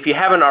say if you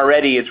haven't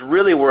already, it's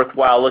really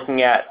worthwhile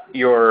looking at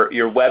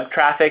your web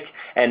traffic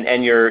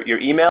and your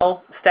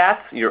email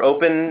stats, your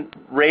open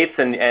rates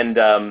and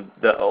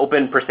the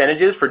open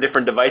percentages for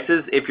different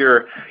devices if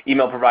your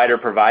email provider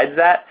provides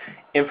that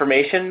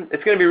information.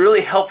 It's going to be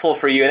really helpful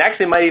for you, and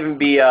actually might even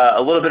be a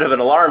little bit of an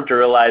alarm to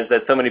realize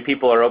that so many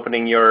people are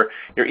opening your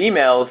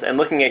emails and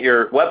looking at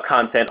your web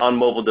content on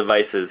mobile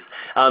devices.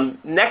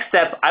 Next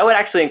step, I would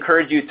actually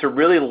encourage you to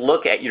really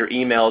look at your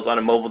emails on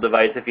a mobile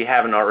device if you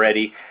haven't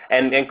already,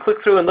 and click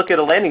through and look at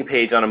a landing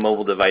page on a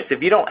mobile device.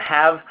 If you don't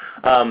have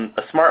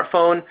a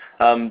smartphone,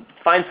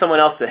 find someone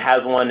else that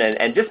has one,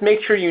 and just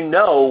make sure you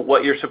know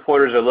what your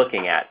supporters are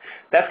looking at.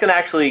 That's going to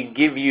actually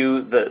give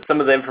you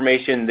some of the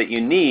information that you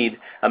need.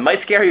 It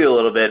might scare you a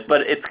little bit,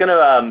 but it's going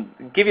to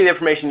give you the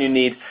information you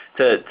need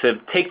to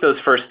take those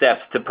first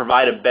steps to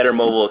provide a better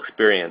mobile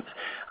experience.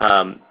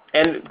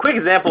 And a quick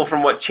example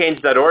from what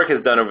Change.org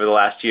has done over the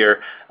last year,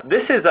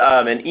 this is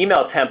an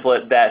email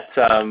template that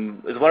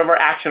is one of our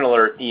action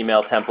alert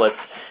email templates.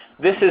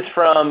 This is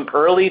from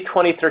early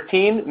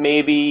 2013,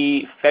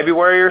 maybe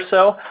February or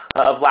so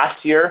of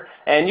last year,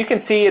 and you can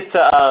see it's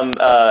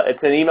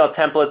an email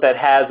template that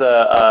has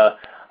a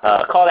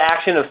call to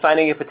action of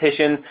signing a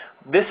petition.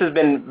 This has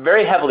been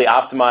very heavily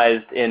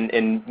optimized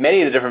in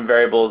many of the different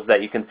variables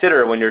that you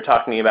consider when you're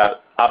talking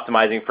about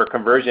optimizing for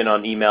conversion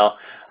on email.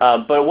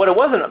 But what it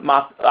wasn't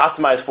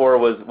optimized for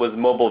was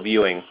mobile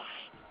viewing.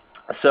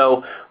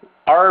 So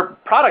our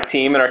product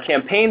team and our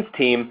campaigns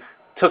team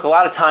took a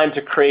lot of time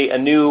to create a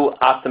new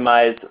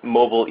optimized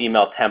mobile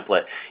email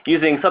template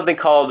using something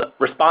called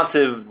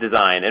responsive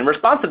design. And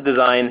responsive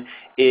design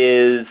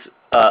is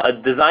a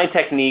design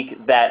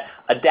technique that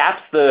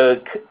adapts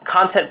the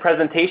content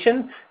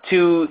presentation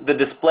to the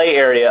display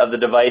area of the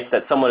device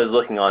that someone is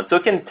looking on. So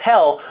it can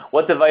tell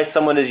what device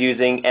someone is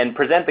using and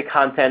present the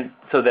content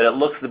so that it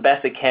looks the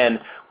best it can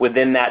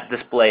within that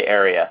display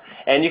area.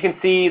 And you can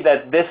see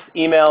that this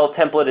email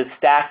template is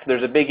stacked.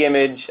 There's a big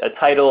image, a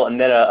title, and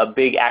then a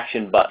big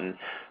action button.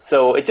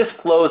 So it just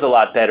flows a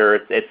lot better.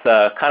 It's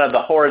kind of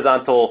the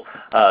horizontal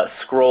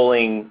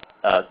scrolling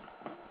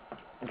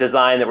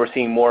design that we're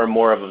seeing more and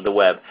more of the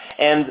web.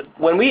 And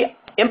when we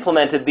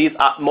implemented these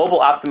mobile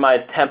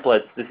optimized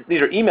templates,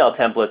 these are email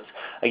templates,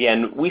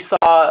 again, we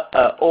saw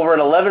over an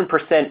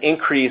 11%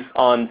 increase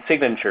on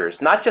signatures,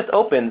 not just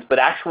opens, but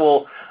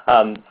actual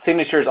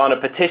signatures on a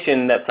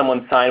petition that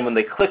someone signed when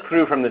they click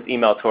through from this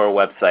email to our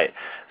website.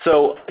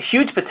 So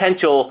huge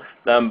potential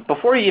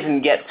before you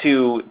even get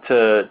to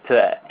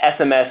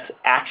SMS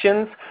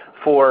actions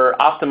for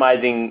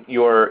optimizing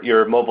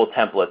your mobile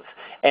templates.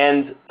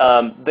 And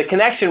the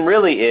connection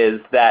really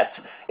is that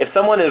if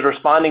someone is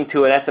responding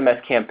to an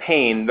SMS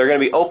campaign, they're going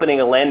to be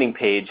opening a landing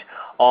page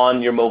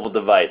on your mobile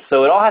device.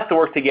 So it all has to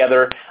work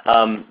together.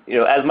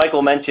 As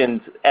Michael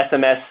mentioned,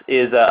 SMS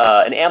is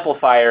an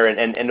amplifier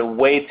and a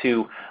way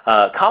to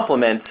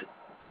complement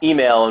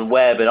email and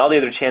web and all the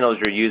other channels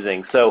you're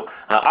using. So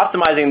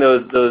optimizing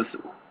those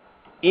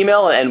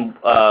email and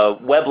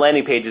web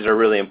landing pages are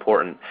really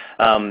important.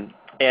 And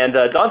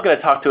Dawn's going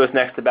to talk to us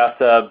next about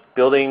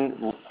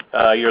building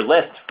your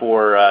list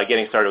for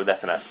getting started with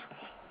SMS.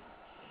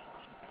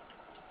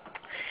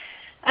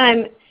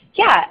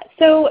 Yeah.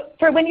 So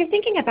for when you're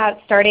thinking about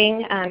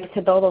starting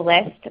to build a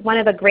list, one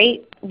of the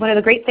great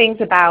things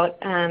about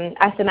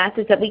SMS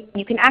is that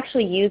you can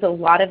actually use a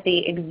lot of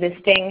the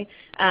existing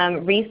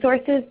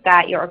resources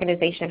that your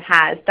organization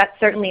has. That's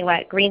certainly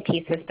what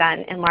Greenpeace has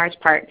done in large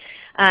part.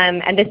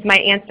 And this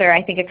might answer,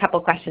 I think, a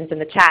couple questions in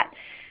the chat.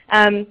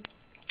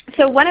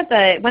 So one of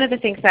the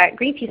things that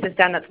Greenpeace has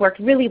done that's worked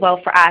really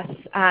well for us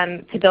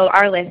to build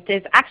our list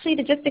is actually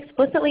to just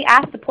explicitly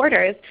ask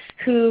supporters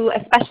who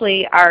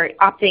especially are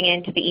opting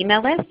into the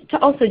email list to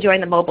also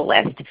join the mobile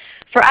list.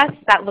 For us,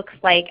 that looks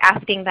like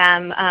asking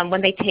them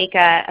when they take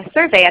a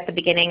survey at the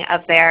beginning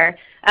of their,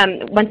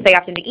 once they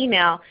opt into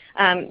email,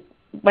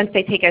 once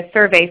they take a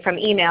survey from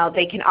email,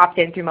 they can opt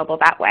in through mobile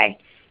that way.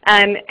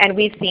 And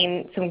we've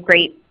seen some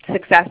great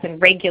success and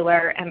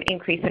regular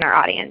increase in our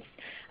audience.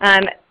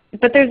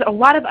 But there's a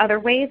lot of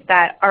other ways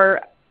that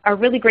are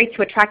really great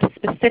to attract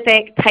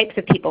specific types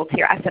of people to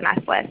your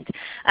SMS list.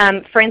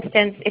 For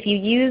instance, if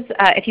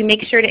you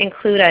make sure to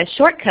include a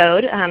short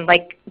code,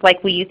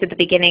 like we used at the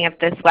beginning of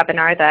this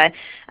webinar, the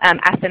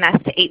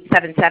SMS to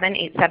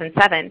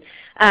 877-877,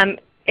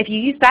 if you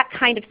use that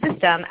kind of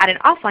system at an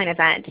offline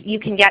event, you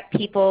can get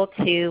people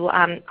to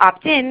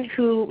opt in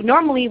who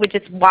normally would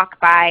just walk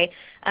by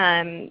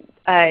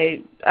a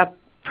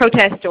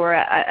protest or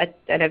an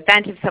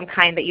event of some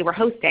kind that you were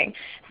hosting.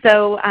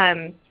 So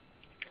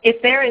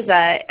if there is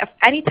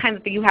any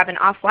time that you have an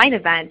offline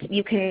event,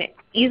 you can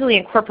easily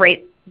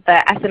incorporate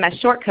the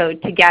SMS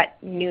shortcode to get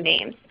new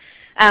names.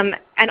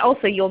 And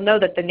also, you'll know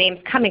that the names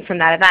coming from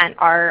that event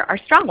are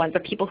strong ones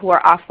of people who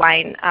are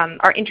offline,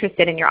 are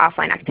interested in your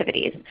offline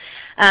activities.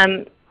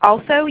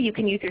 Also, you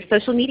can use your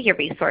social media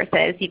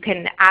resources. You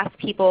can ask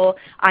people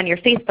on your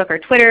Facebook or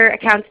Twitter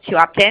accounts to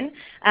opt in.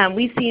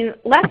 We've seen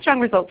less strong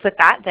results with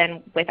that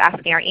than with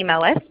asking our email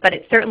list, but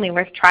it's certainly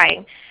worth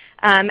trying.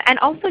 And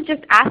also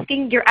just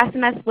asking your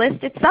SMS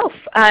list itself,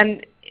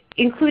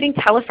 including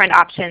telefriend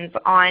options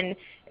on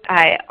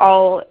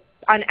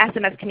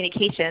SMS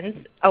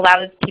communications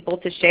allows people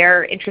to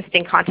share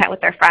interesting content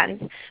with their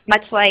friends.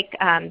 Much like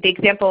the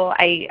example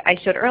I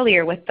showed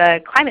earlier with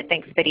the Climate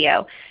Thanks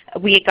video,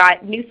 we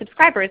got new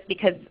subscribers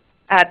because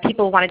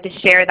people wanted to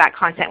share that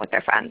content with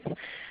their friends.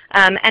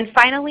 And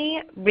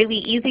finally, really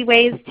easy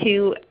ways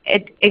to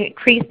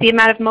increase the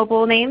amount of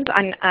mobile names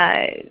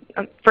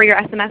for your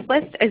SMS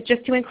list is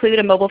just to include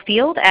a mobile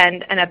field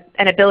and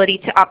an ability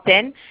to opt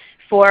in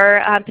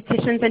for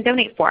petitions and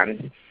donate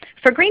forms.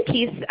 For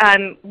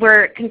Greenpeace,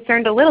 we're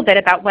concerned a little bit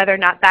about whether or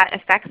not that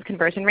affects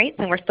conversion rates,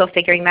 and we're still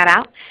figuring that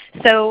out.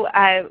 So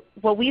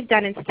what we've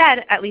done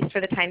instead, at least for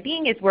the time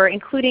being, is we're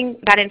including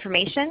that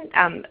information,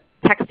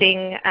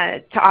 texting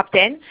to opt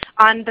in,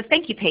 on the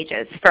thank you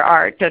pages for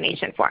our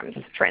donation forms,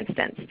 for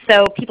instance.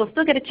 So people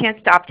still get a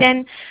chance to opt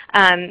in,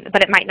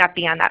 but it might not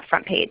be on that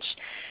front page.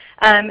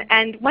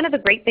 And one of the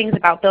great things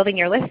about building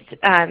your list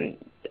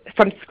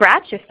from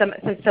scratch,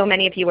 since so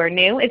many of you are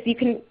new, is you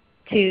can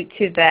to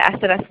the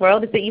SMS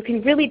world, is that you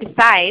can really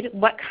decide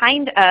what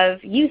kind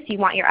of use you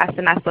want your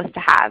SMS list to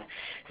have.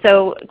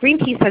 So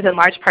Greenpeace has in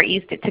large part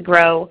used it to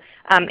grow,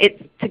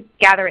 to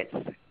gather its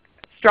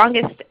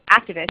strongest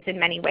activists in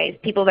many ways,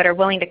 people that are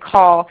willing to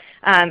call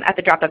at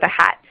the drop of a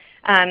hat.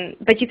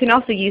 But you can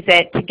also use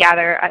it to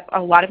gather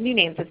a lot of new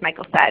names, as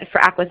Michael said,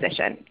 for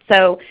acquisition.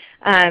 So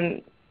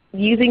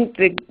using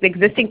the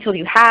existing tool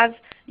you have,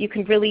 you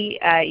can really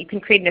you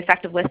can create an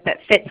effective list that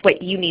fits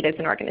what you need as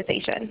an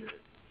organization.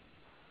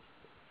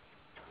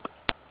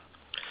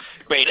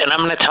 Great, and I'm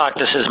going to talk,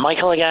 this is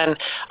Michael again.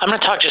 I'm going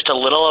to talk just a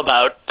little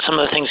about some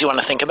of the things you want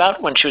to think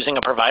about when choosing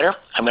a provider.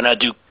 I'm going to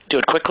do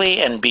it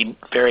quickly and be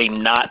very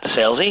not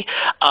salesy.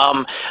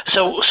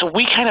 So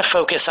we kind of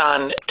focus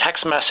on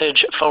text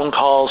message, phone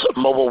calls,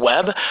 mobile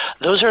web.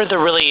 Those are the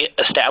really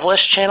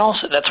established channels.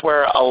 That's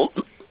where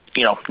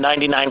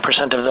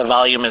 99% of the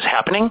volume is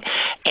happening,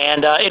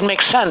 and it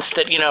makes sense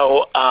that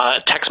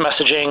text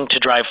messaging to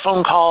drive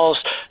phone calls,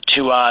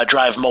 to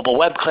drive mobile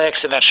web clicks,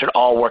 and that should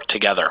all work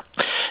together.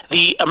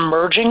 The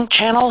emerging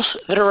channels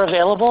that are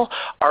available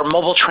are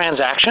mobile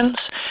transactions,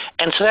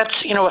 and so that's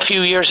a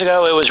few years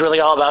ago it was really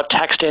all about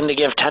text in to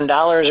give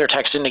 $10 or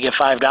text in to give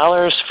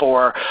 $5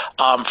 for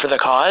the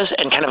cause,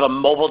 and kind of a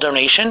mobile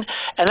donation,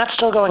 and that's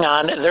still going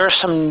on. There are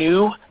some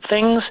new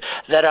things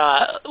that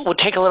would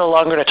take a little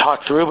longer to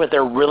talk through, but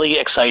they're really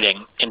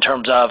exciting in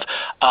terms of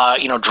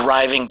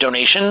driving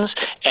donations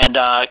and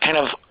kind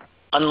of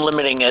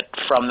unlimiting it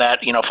from that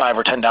 $5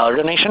 or $10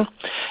 donation.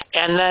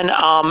 And then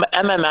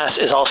MMS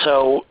is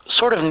also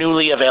sort of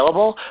newly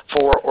available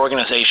for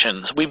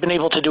organizations. We've been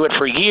able to do it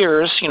for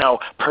years,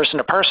 person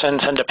to person,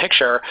 send a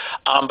picture,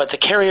 but the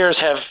carriers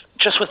have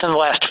just within the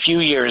last few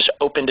years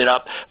opened it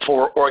up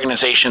for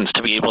organizations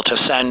to be able to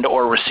send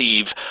or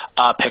receive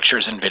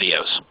pictures and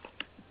videos.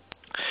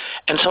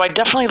 And so I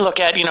definitely look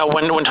at,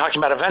 when talking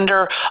about a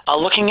vendor,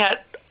 looking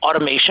at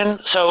automation.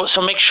 So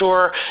make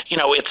sure,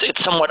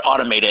 it's somewhat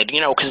automated,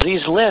 because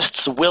these lists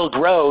will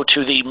grow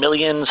to the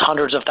millions,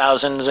 hundreds of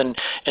thousands, and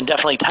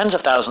definitely tens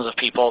of thousands of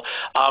people.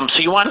 So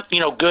you want,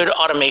 good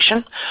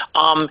automation,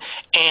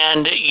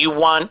 and you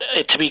want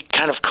it to be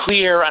kind of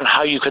clear on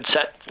how you could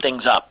set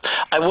things up.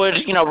 I would,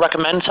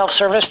 recommend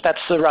self-service. That's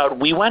the route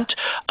we went,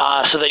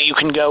 so that you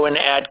can go and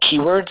add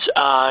keywords,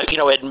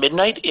 at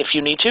midnight if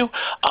you need to,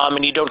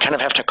 and you don't kind of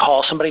have to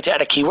call somebody to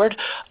add a keyword.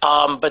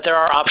 But there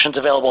are options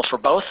available for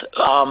both.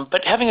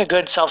 But having a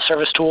good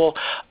self-service tool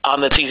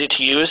that's easy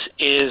to use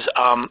is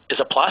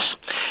a plus.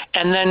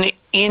 And then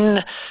in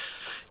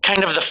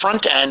kind of the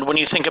front end, when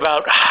you think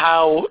about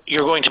how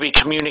you're going to be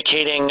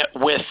communicating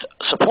with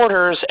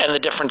supporters and the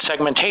different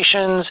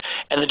segmentations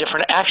and the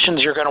different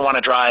actions you're going to want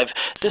to drive,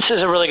 this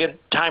is a really good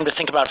time to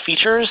think about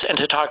features and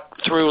to talk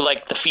through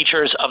like the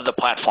features of the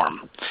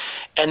platform.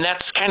 And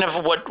that's kind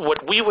of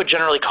what we would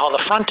generally call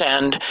the front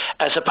end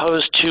as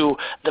opposed to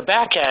the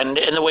back end.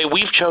 And the way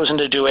we've chosen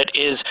to do it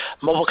is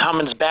Mobile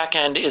Commons back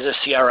end is a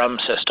CRM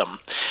system.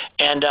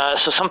 And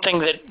so something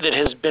that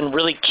has been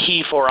really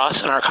key for us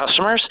and our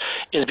customers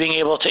is being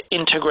able to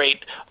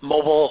integrate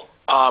mobile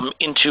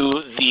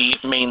into the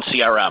main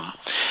CRM.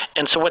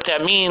 And so what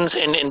that means,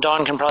 and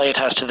Dawn can probably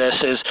attest to this,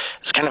 is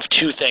kind of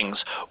two things.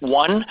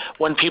 One,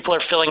 when people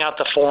are filling out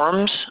the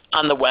forms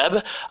on the web,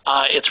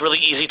 it's really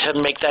easy to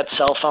make that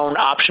cell phone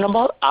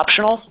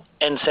optional.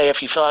 and say,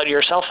 if you fill out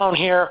your cell phone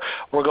here,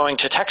 we're going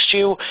to text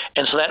you,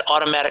 and so that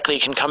automatically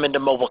can come into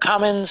Mobile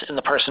Commons, and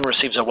the person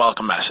receives a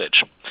welcome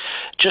message.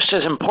 Just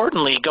as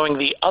importantly, going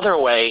the other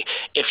way,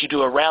 if you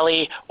do a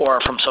rally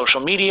or from social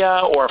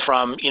media or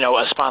from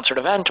a sponsored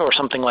event or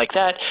something like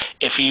that,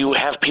 if you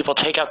have people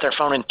take out their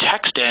phone and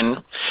text in,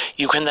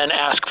 you can then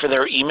ask for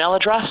their email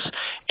address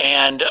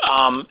and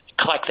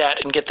collect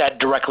that and get that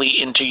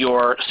directly into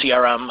your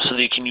CRM so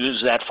that you can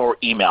use that for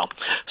email.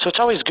 So it's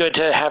always good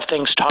to have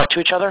things talk to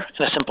each other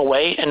in a simple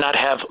way and not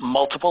have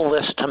multiple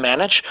lists to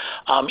manage,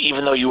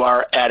 even though you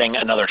are adding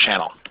another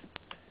channel.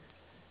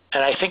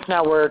 And I think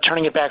now we're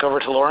turning it back over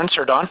to Lawrence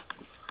or Dawn.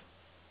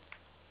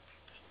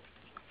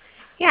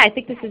 Yeah, I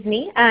think this is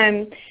me.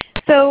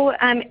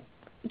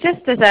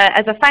 Just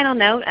as a final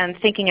note, I'm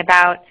thinking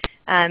about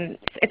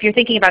if you're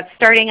thinking about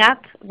starting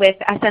up with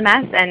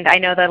SMS, and I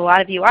know that a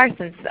lot of you are,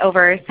 since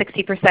over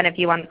 60% of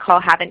you on the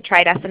call haven't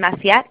tried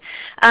SMS yet,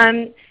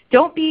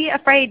 don't be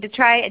afraid to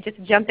try and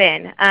just jump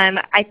in.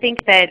 I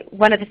think that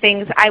one of the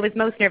things I was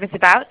most nervous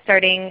about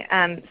starting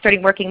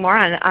working more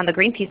on the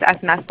Greenpeace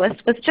SMS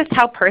list was just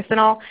how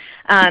personal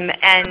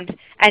and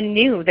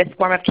new this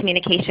form of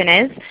communication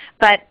is.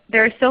 But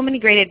there are so many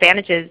great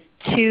advantages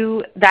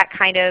to that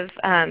kind of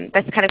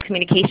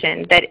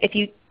communication, that if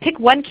you pick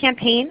one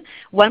campaign,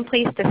 one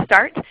place to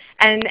start,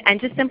 and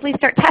just simply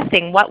start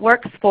testing what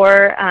works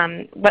for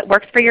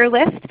your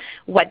list,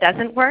 what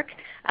doesn't work,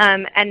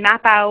 and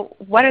map out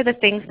what are the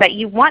things that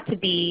you want to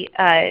be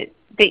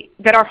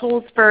that are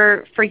holes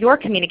for your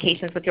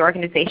communications with your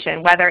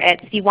organization, whether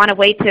it's you want a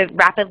way to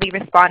rapidly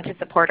respond to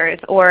supporters,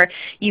 or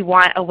you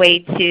want a way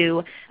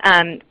to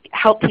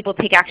help people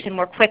take action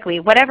more quickly.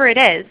 Whatever it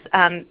is,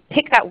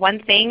 pick that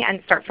one thing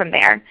and start from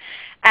there.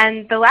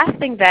 And the last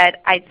thing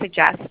that I'd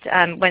suggest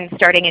when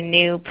starting a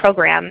new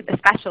program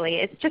especially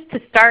is just to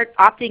start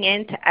opting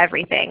into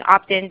everything.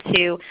 Opt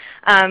into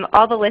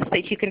all the lists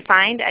that you can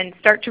find and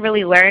start to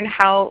really learn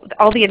how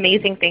all the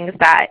amazing things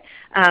that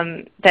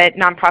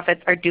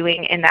nonprofits are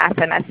doing in the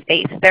SMS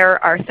space.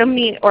 There are so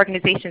many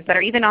organizations that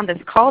are even on this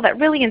call that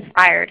really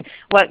inspired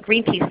what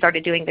Greenpeace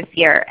started doing this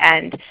year,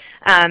 and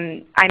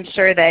I'm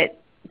sure that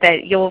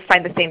you'll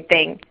find the same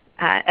thing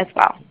as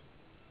well.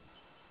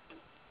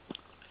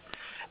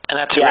 And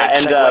that's a great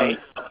segue.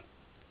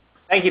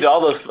 Thank you to all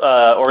those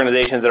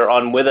organizations that are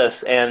on with us,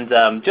 and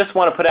just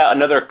want to put out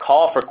another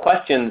call for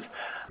questions.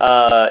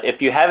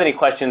 If you have any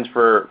questions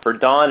for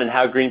Dawn and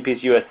how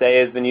Greenpeace USA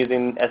has been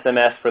using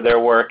SMS for their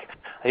work,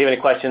 if you have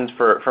any questions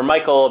for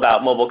Michael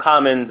about Mobile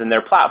Commons and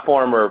their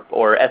platform,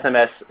 or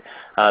SMS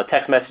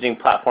text messaging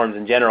platforms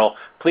in general,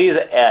 please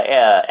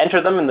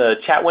enter them in the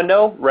chat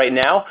window right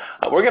now.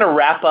 We're going to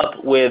wrap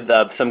up with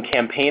some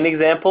campaign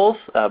examples,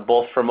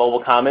 both from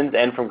Mobile Commons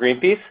and from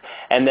Greenpeace,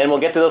 and then we'll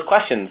get to those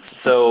questions.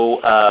 So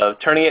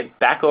turning it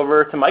back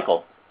over to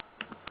Michael.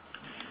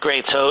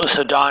 Great.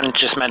 So Dawn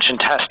just mentioned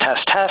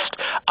test.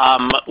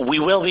 We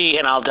will be,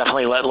 and I'll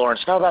definitely let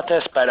Lawrence know about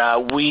this,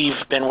 but we've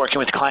been working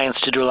with clients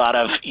to do a lot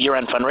of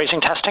year-end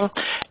fundraising testing,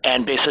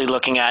 and basically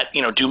looking at,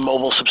 do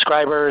mobile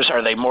subscribers,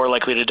 are they more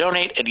likely to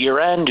donate at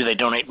year-end? Do they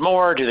donate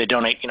more? Do they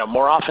donate,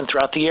 more often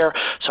throughout the year?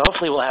 So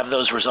hopefully we'll have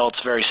those results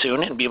very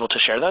soon and be able to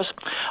share those.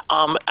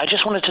 I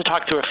just wanted to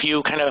talk through a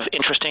few kind of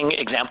interesting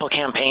example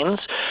campaigns.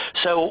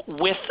 So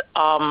with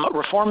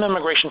Reform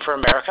Immigration for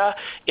America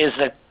is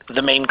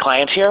the main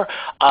client here.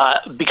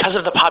 Because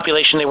of the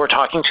population they were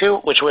talking to,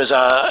 which was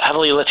a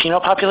heavily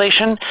Latino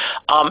population,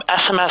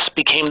 SMS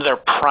became their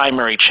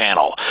primary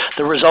channel.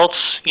 The results,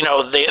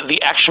 the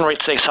action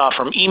rates they saw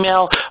from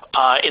email,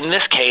 in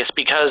this case,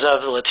 because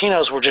of the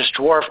Latinos, were just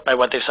dwarfed by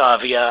what they saw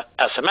via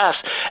SMS,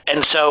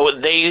 and so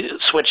they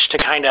switched to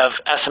kind of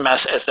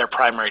SMS as their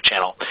primary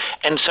channel.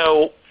 And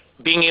so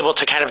being able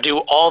to kind of do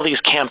all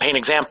these campaign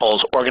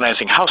examples,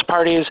 organizing house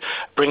parties,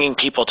 bringing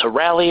people to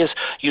rallies,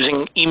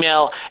 using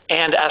email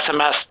and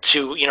SMS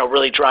to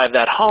really drive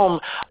that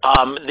home,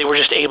 they were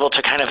just able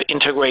to kind of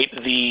integrate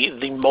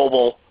the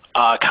mobile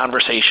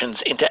conversations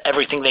into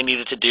everything they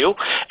needed to do,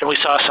 and we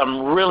saw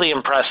some really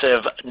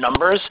impressive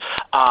numbers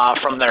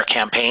from their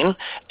campaign,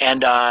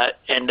 and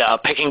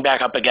picking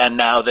back up again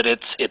now that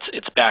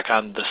it's back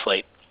on the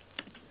slate.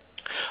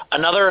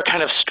 Another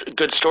kind of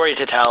good story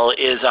to tell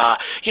is,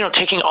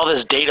 taking all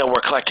this data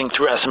we're collecting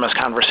through SMS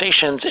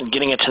conversations and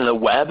getting it to the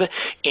web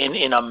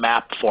in a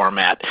map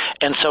format.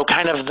 And so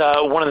kind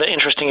of one of the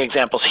interesting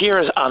examples here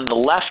is on the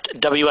left,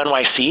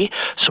 WNYC.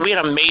 So we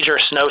had a major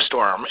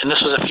snowstorm, and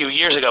this was a few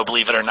years ago,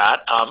 believe it or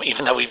not,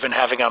 even though we've been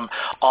having them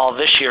all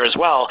this year as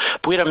well.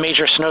 But we had a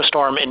major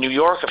snowstorm in New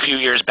York a few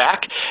years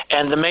back,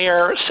 and the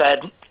mayor said,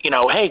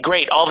 hey,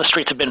 great, all the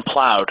streets have been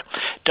plowed.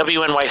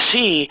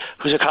 WNYC,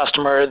 who's a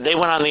customer, they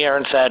went on the air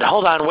and said,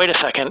 hold on, wait a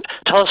second,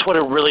 tell us what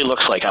it really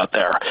looks like out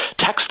there.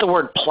 Text the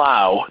word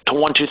plow to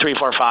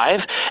 12345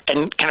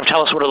 and kind of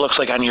tell us what it looks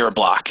like on your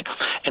block.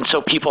 And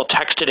so people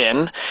texted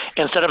in.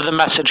 Instead of the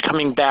message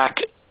coming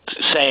back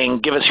saying,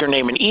 give us your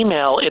name and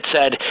email, it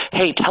said,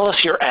 hey, tell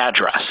us your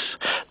address.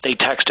 They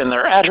text in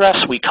their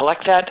address, we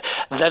collect that,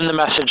 then the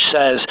message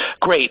says,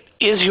 great,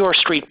 is your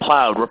street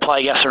plowed? Reply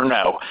yes or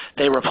no.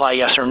 They reply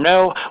yes or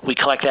no, we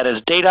collect that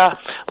as data.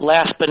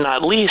 Last but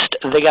not least,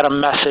 they got a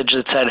message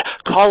that said,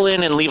 call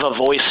in and leave a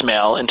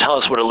voicemail and tell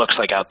us what it looks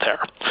like out there.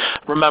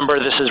 Remember,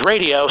 this is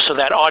radio, so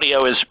that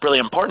audio is really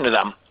important to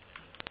them.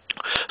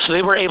 So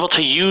they were able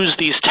to use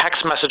these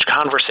text message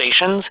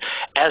conversations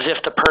as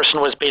if the person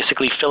was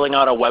basically filling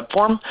out a web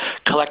form,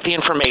 collect the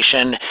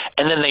information,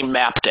 and then they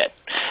mapped it.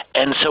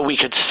 And so we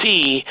could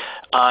see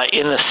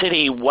in the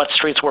city what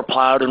streets were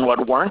plowed and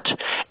what weren't,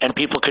 and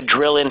people could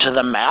drill into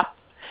the map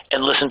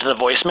and listen to the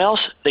voicemails.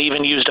 They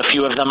even used a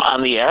few of them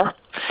on the air.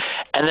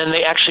 And then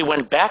they actually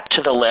went back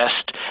to the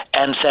list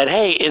and said,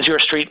 hey, is your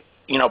street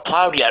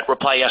plowed yet?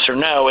 Reply yes or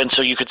no, and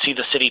so you could see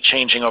the city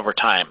changing over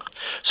time.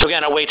 So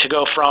again, a way to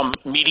go from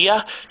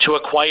media to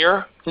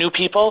acquire new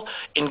people,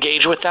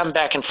 engage with them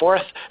back and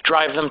forth,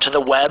 drive them to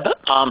the web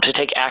to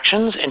take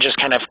actions, and just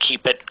kind of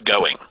keep it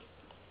going.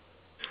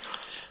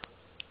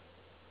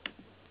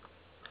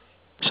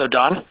 So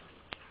Dawn?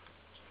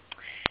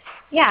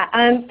 Yeah,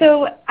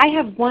 so I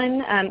have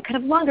one kind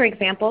of longer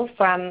example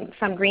from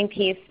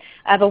Greenpeace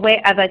of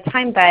a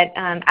time that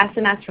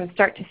SMS from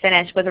start to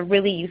finish was a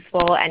really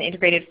useful and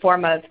integrated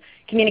form of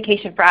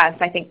communication for us.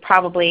 I think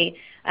probably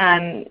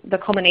the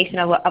culmination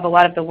of a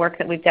lot of the work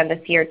that we've done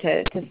this year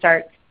to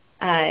start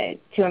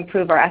to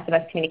improve our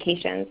SMS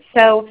communications.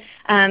 So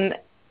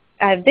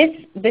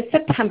this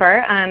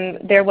September,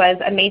 there was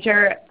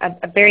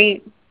a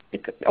very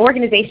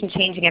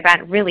organization-changing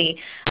event, really,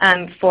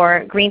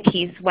 for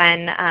Greenpeace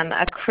when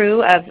a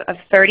crew of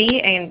 30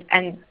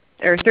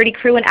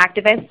 crew and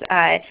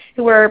activists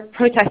who were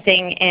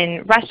protesting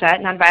in Russia,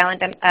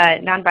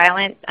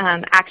 nonviolent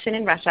action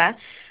in Russia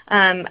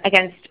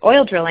against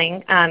oil drilling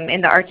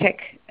in the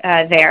Arctic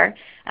there,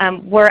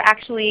 were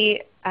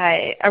actually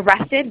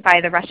arrested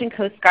by the Russian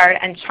Coast Guard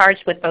and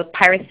charged with both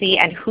piracy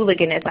and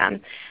hooliganism,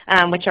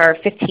 which are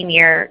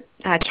 15-year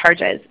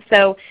charges.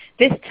 So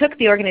this took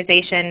the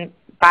organization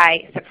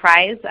by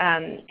surprise,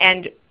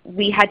 and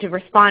we had to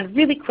respond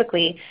really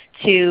quickly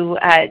to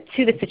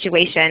the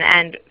situation,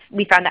 and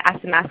we found that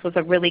SMS was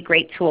a really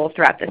great tool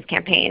throughout this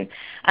campaign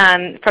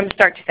from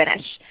start to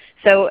finish.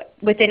 So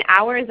within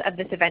hours of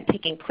this event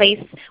taking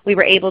place, we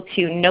were able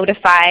to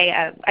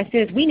notify, as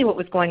soon as we knew what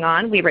was going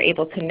on, we were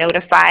able to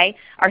notify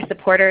our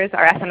supporters,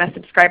 our SMS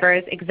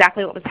subscribers,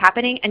 exactly what was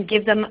happening and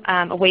give them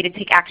a way to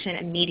take action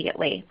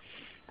immediately.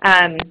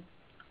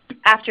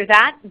 After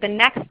that, the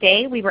next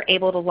day, we were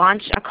able to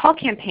launch a call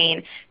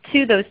campaign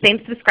to those same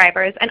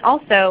subscribers, and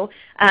also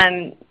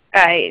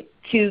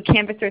to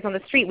canvassers on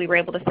the street. We were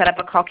able to set up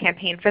a call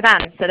campaign for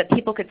them so that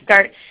people could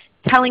start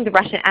telling the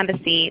Russian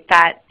embassy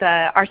that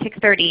the Arctic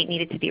 30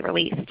 needed to be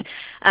released.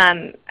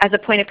 As a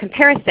point of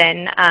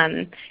comparison,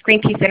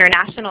 Greenpeace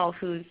International,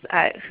 who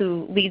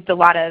leads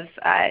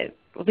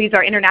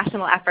our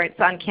international efforts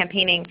on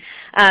campaigning,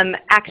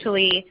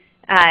 actually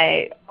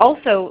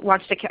also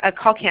launched a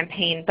call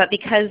campaign, but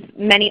because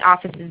many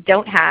offices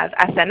don't have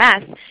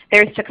SMS,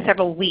 theirs took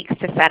several weeks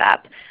to set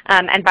up.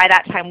 And by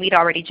that time, we'd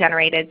already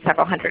generated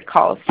several hundred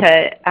calls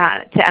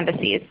to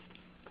embassies.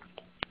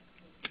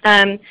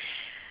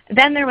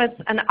 Then there was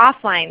an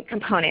offline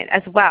component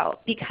as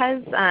well,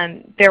 because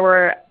there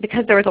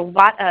was a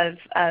lot of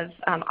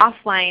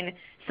offline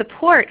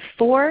support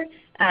for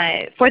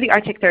the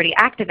Arctic 30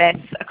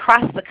 activists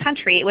across the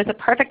country. It was a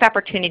perfect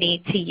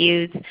opportunity to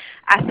use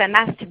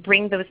SMS to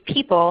bring those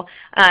people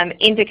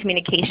into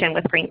communication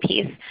with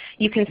Greenpeace.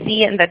 You can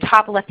see in the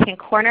top left-hand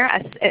corner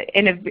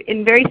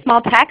in very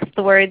small text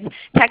the words,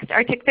 text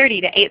Arctic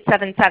 30 to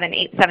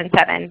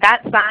 877-877.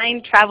 That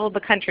sign traveled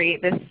the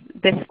country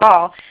this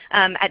fall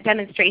at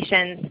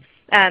demonstrations,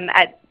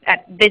 at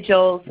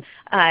vigils,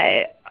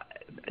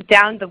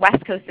 down the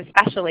West Coast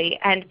especially,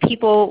 and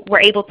people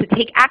were able to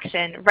take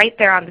action right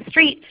there on the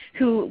street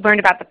who learned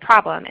about the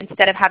problem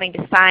instead of having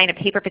to sign a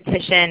paper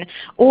petition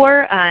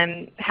or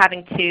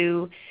having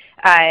to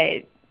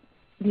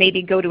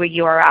maybe go to a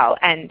URL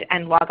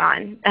and log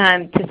on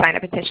to sign a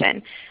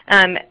petition.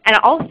 And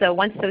also,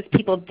 once those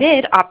people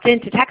did opt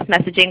into text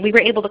messaging, we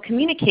were able to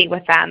communicate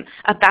with them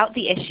about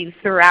the issue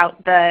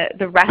throughout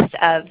the rest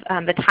of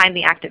the time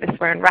the activists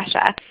were in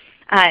Russia,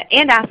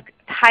 and ask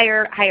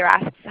higher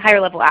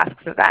level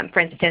asks of them, for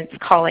instance,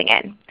 calling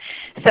in.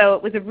 So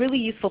it was a really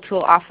useful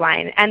tool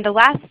offline. And the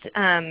last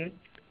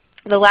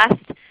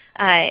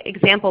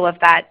example of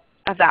that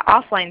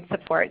offline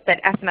support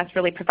that SMS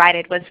really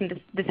provided was from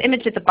this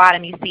image at the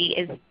bottom you see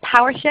is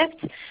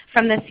PowerShift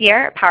from this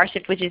year.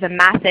 PowerShift, which is a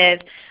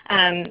massive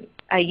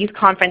youth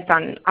conference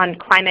on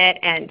climate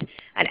and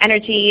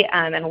energy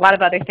and a lot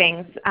of other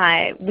things.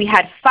 We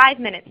had 5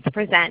 minutes to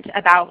present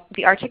about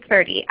the Arctic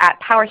 30 at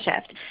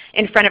PowerShift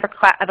in front of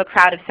a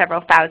crowd of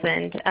several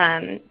thousand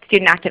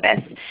student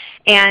activists.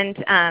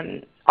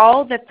 And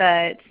all that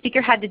the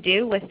speaker had to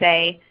do was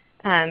say,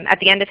 at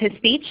the end of his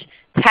speech,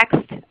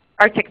 text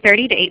Arctic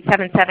 30 to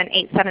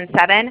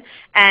 877-877,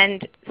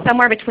 and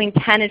somewhere between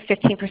 10 and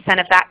 15%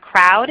 of that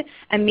crowd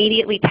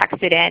immediately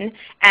texted in.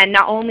 And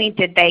not only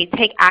did they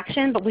take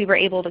action, but we were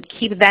able to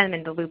keep them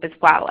in the loop as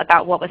well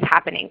about what was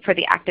happening for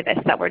the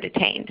activists that were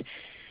detained.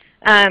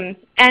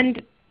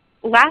 And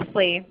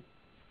lastly,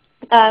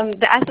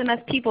 the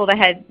SMS people that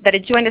had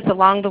joined us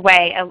along the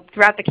way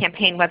throughout the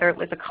campaign, whether it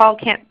was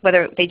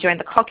whether they joined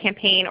the call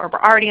campaign or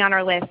were already on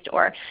our list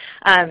or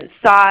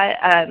saw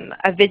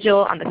a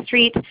vigil on the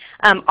street,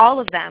 all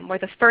of them were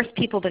the first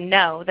people to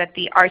know that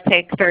the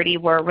Arctic 30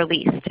 were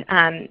released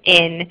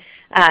in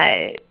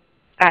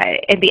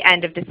the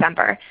end of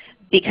December,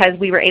 because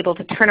we were able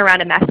to turn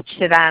around a message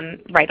to them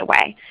right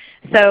away.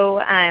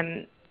 So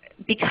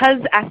because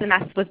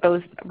SMS was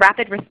both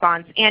rapid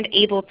response and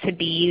able to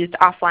be used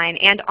offline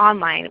and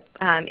online,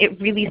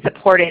 it really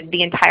supported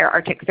the entire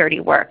Arctic 30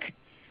 work.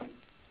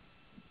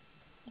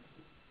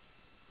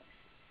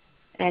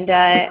 And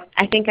I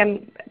think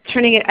I'm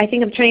turning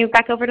it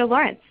back over to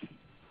Lawrence.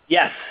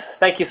 Yes,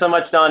 thank you so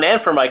much, Dawn,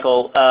 and for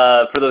Michael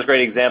for those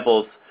great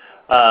examples.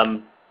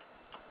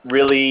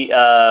 Really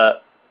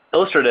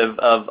illustrative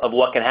of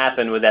what can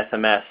happen with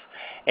SMS.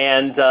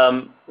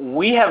 And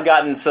we have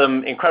gotten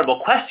some incredible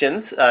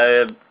questions,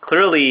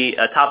 clearly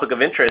a topic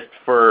of interest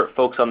for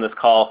folks on this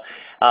call.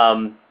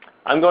 I'm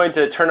going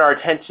to turn our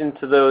attention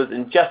to those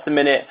in just a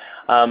minute.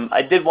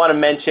 I did want to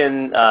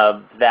mention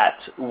that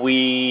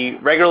we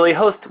regularly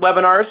host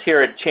webinars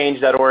here at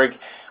change.org.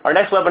 Our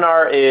next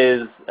webinar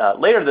is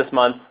later this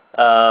month,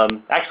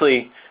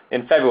 actually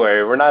in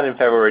February. We're not in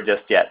February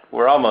just yet.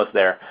 We're almost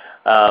there.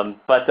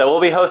 But we'll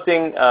be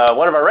hosting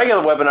one of our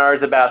regular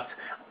webinars about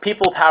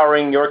people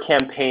powering your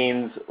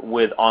campaigns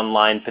with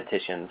online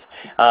petitions.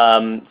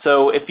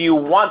 So if you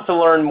want to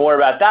learn more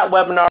about that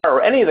webinar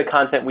or any of the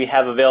content we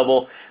have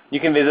available, you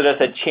can visit us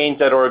at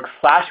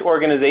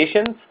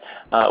change.org/organizations.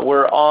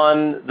 We're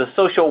on the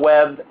social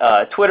web,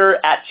 Twitter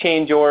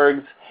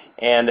 @changeorgs,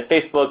 and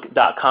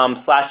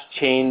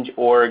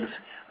facebook.com/changeorgs.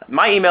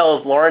 My email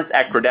is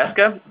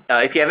lawrence@grodeska.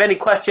 If you have any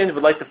questions,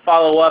 would like to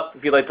follow up,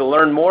 if you'd like to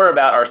learn more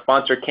about our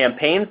sponsored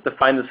campaigns to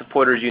find the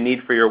supporters you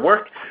need for your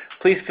work,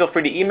 please feel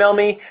free to email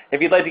me.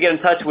 If you'd like to get in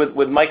touch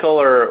with Michael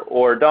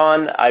or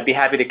Dawn, I'd be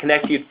happy to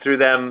connect you through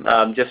them.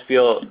 Just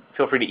feel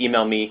free to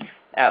email me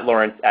at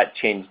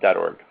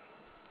lawrence@change.org.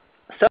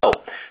 So,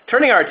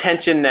 turning our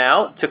attention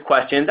now to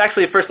questions.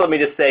 Actually, first let me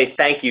just say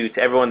thank you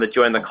to everyone that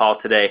joined the call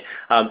today.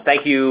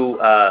 Thank you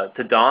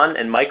to Dawn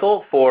and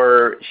Michael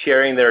for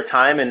sharing their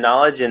time and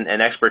knowledge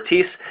and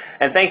expertise.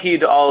 And thank you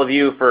to all of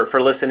you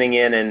for listening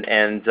in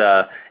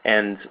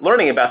and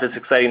learning about this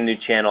exciting new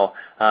channel.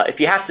 If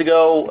you have to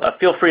go,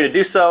 feel free to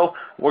do so.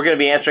 We're going to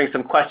be answering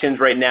some questions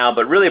right now,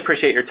 but really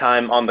appreciate your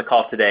time on the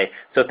call today.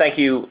 So thank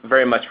you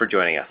very much for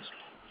joining us.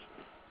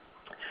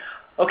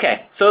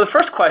 Okay, so the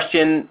first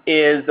question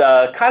is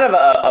kind of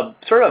a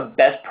sort of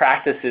best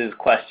practices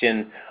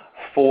question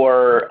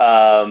for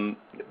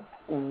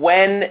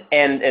when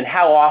and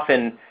how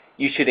often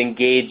you should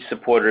engage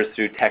supporters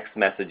through text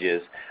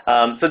messages.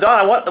 So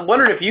Dawn, I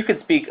wondered if you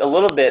could speak a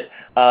little bit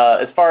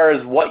as far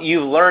as what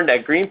you've learned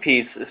at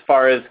Greenpeace as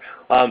far as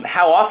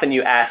how often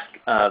you ask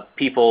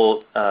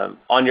people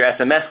on your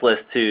SMS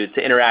list to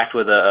interact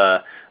with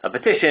a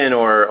petition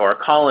or a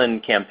call-in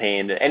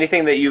campaign.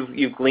 Anything that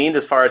you've gleaned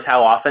as far as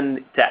how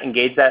often to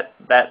engage that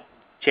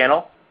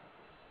channel?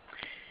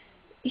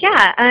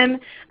 Yeah,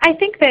 I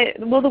think that,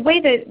 well, the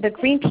way that the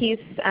Greenpeace,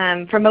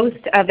 for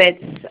most of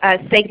its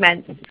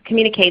segments,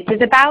 communicates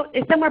is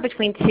somewhere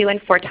between 2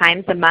 and 4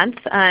 times a month.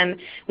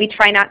 We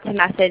try not to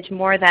message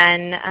more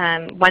than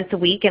once a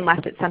week unless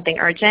it's something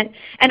urgent,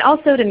 and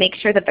also to make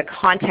sure that the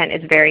content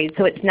is varied,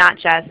 so it's not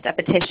just a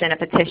petition,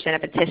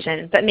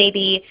 but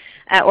maybe,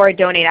 or a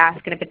donate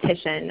ask and a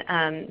petition,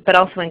 but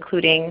also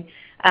including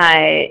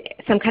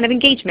some kind of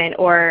engagement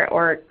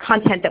or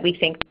content that we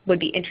think would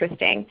be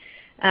interesting.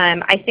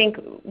 I think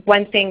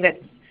one thing that's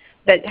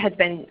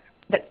been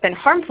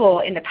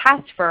harmful in the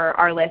past for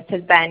our list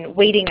has been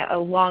waiting a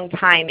long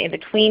time in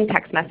between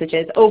text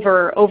messages,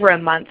 over a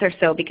month or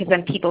so, because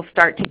then people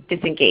start to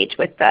disengage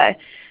with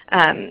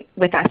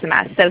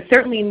SMS. So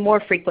certainly more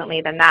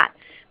frequently than that.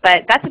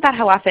 But that's about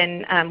how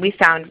often we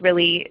found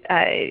really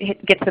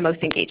gets the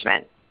most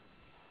engagement.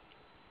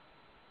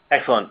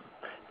 Excellent.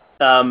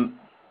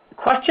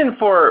 Question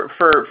for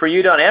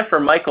you, Dawn, and for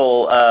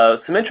Michael.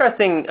 Some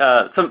interesting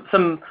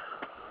some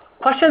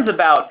questions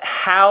about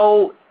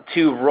how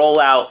to roll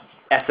out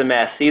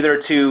SMS,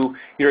 either to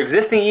your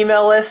existing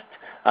email list.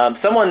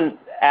 Someone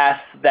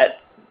asked that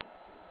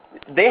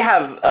they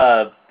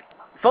have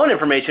phone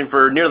information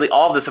for nearly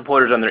all of the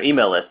supporters on their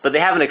email list, but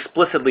they haven't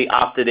explicitly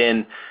opted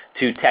in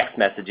to text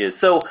messages.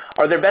 So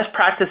are there best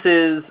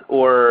practices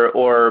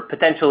or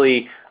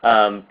potentially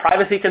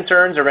privacy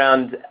concerns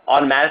around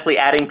automatically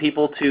adding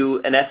people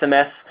to an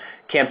SMS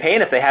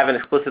campaign if they haven't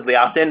explicitly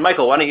opted in?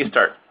 Michael, why don't you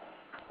start?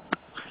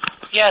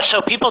 Yeah,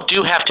 so people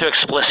do have to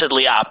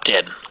explicitly opt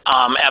in.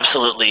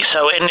 Absolutely.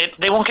 So, and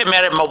they won't get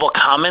mad at mobile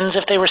commons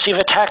if they receive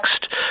a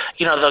text.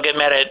 They'll get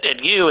mad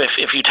at you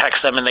if you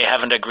text them and they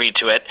haven't agreed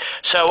to it.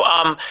 So,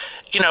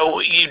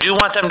 you do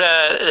want them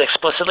to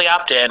explicitly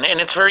opt in, and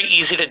it's very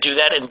easy to do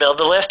that and build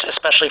the list,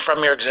 especially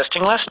from your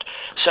existing list.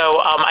 So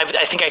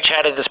I think I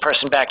chatted this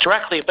person back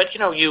directly, but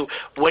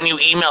when you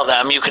email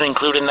them, you can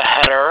include in the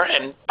header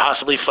and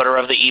possibly footer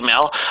of the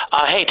email,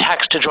 hey,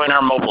 text to join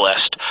our mobile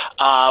list.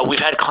 We've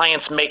had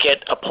clients make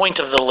it a point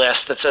of the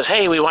list that says,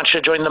 hey, we want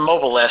you to join the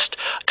mobile list,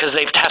 because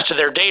they've tested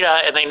their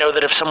data and they know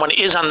that if someone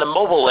is on the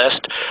mobile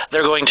list,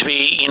 they're going to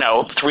be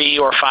 3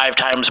 or 5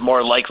 times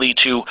more likely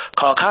to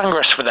call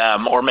Congress for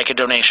them or make a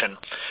donation.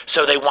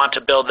 So they want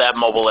to build that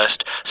mobile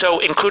list. So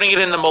including it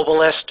in the mobile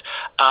list,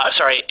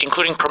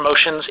 including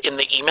promotions in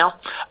the email,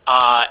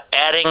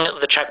 adding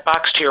the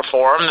checkbox to your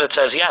form that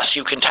says, yes,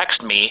 you can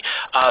text me,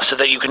 so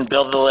that you can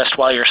build the list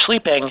while you're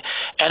sleeping,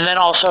 and then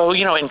also,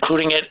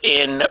 including it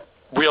in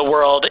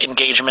real-world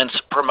engagements,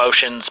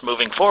 promotions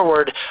moving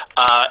forward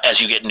as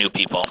you get new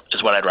people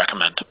is what I'd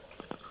recommend.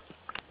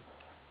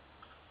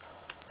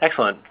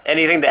 Excellent.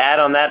 Anything to add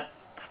on that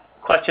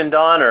question,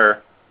 Dawn,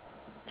 or?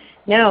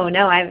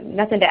 No, I have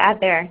nothing to add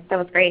there. That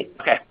was great.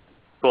 Okay,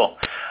 cool.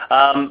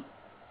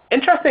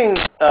 Interesting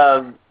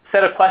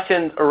set of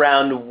questions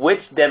around which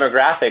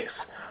demographics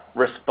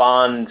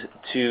respond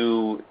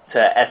to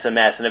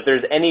SMS, and if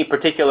there's any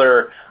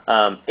particular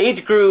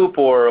age group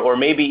or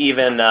maybe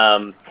even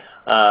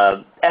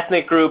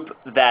ethnic group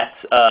that,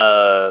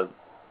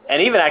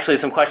 and even actually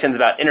some questions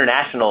about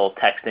international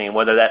texting,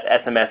 whether that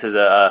SMS is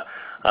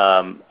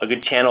a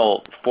good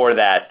channel for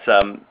that.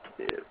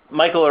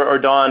 Michael or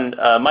Dawn,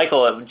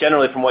 Michael,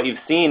 generally from what you've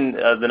seen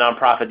the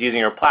nonprofits using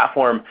your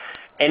platform,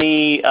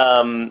 any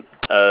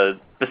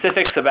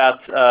specifics about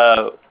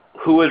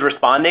who is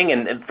responding?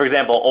 And for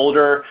example,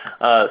 older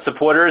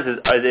supporters, is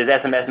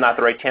SMS not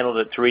the right channel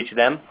to reach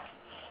them?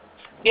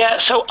 Yeah,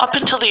 so up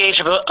until the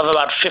age of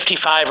about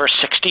 55 or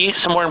 60,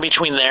 somewhere in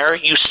between there,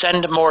 you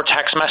send more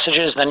text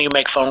messages than you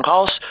make phone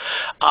calls.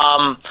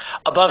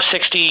 Above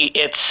 60,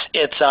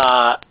 it's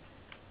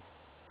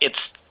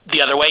the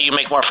other way. You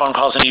make more phone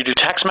calls than you do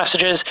text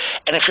messages.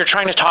 And if you're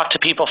trying to talk to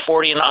people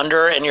 40 and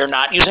under and you're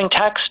not using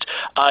text,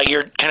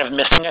 you're kind of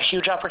missing a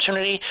huge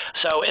opportunity.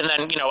 So, and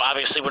then,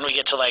 obviously when we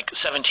get to like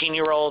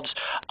 17-year-olds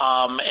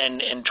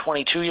and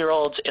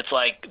 22-year-olds, it's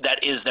like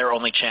that is their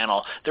only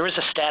channel. There is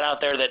a stat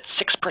out there that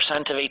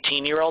 6% of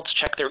 18-year-olds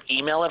check their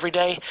email every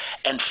day,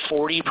 and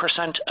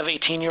 40% of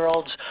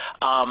 18-year-olds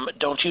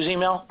don't use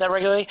email that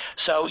regularly.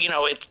 So,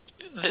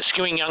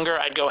 skewing younger,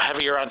 I'd go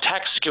heavier on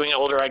text. Skewing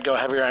older, I'd go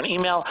heavier on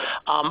email.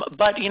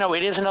 But,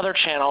 it is another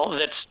channel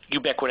that's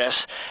ubiquitous.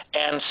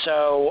 And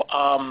so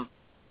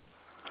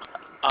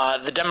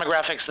the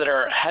demographics that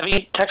are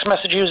heavy text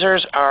message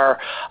users are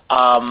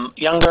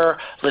younger,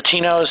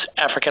 Latinos,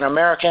 African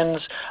Americans,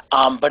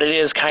 but it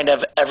is kind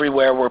of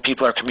everywhere where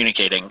people are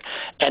communicating.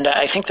 And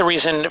I think the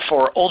reason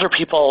for older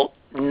people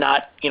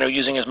not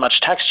using as much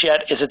text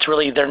yet is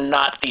they're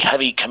not the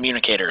heavy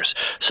communicators.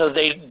 So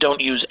they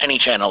don't use any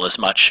channel as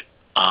much.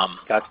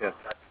 Gotcha.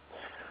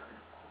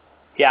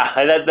 Yeah,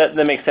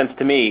 that makes sense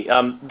to me.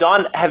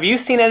 Dawn, have you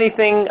seen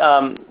anything?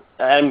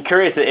 I'm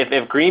curious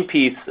if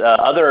Greenpeace,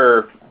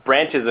 other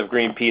branches of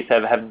Greenpeace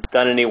have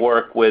done any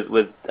work with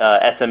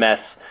SMS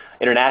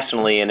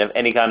internationally, and if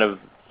any kind of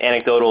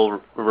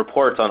anecdotal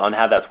reports on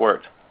how that's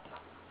worked.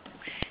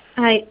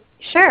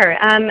 Sure.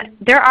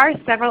 There are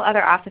several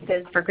other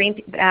offices for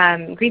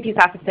Greenpeace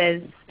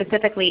offices,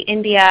 specifically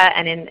India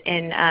and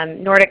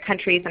in Nordic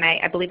countries, and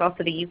I believe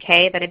also the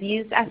UK, that have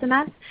used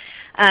SMS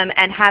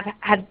and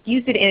have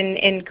used it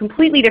in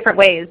completely different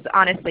ways,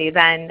 honestly,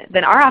 than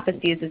our office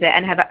uses it,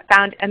 and have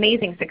found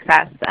amazing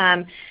success.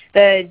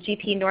 The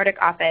GP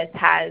Nordic office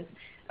has,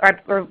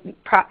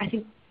 I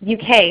think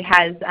UK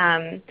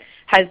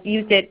has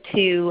used it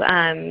to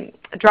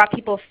draw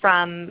people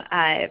from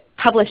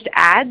published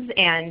ads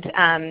and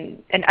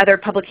other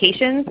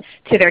publications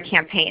to their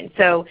campaign.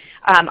 So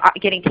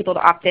getting people to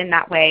opt in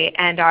that way,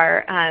 and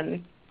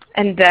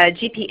and the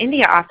GP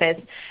India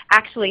office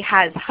actually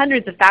has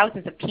hundreds of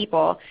thousands of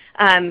people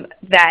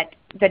that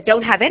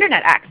don't have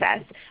internet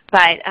access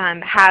but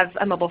have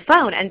a mobile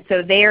phone, and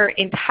so their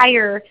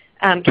entire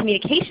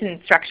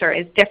communication structure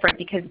is different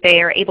because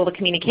they are able to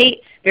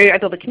communicate. They're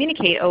able to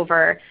communicate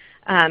over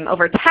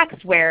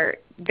text, where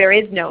there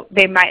is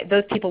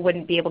those people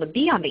wouldn't be able to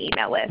be on the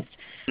email list.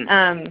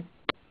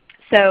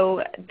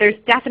 So there's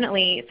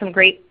definitely some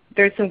great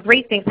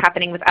things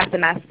happening with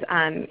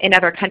SMS in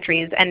other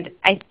countries, and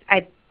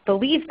I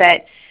believe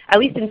that at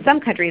least in some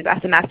countries,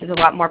 SMS is a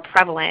lot more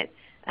prevalent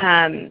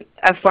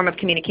a form of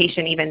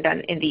communication even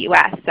than in the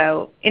U.S.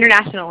 So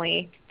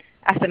internationally,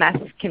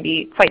 SMS can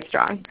be quite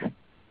strong.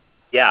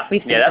 Yeah,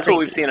 that's what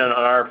we've seen on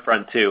our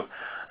front too.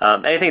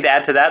 Anything to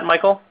add to that,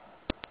 Michael?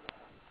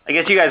 I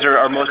guess you guys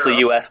are mostly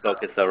U.S.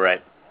 focused, though,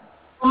 right?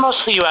 Well,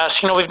 mostly U.S.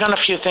 We've done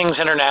a few things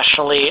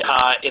internationally.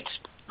 It's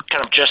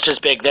kind of just as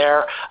big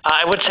there.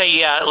 I would say,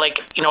 yeah,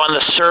 on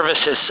the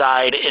services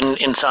side,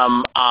 in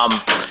some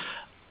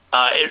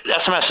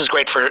SMS is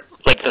great for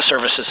like the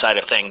services side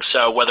of things.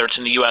 So whether it's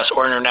in the U.S.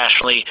 or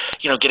internationally,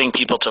 getting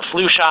people to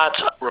flu shots,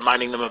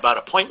 reminding them about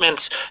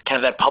appointments, kind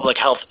of that public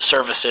health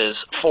services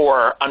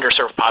for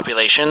underserved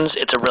populations.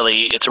 It's a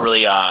really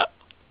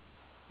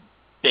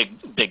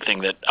big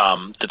thing that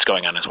that's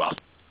going on as well.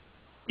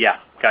 Yeah,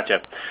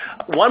 gotcha.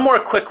 One more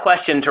quick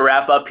question to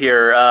wrap up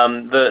here,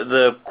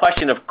 the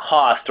question of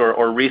cost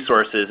or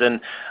resources.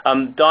 And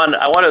Dawn,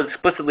 I want to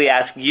explicitly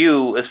ask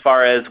you as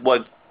far as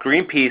what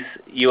Greenpeace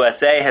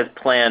USA has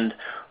planned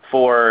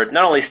for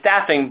not only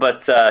staffing,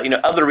 but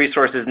other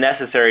resources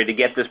necessary to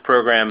get this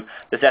program,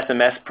 this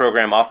SMS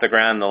program, off the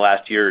ground in the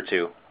last year or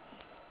two.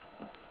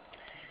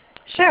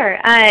 Sure.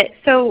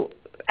 So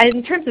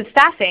in terms of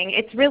staffing,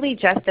 it's really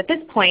just at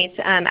this point,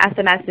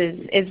 SMS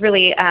is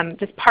really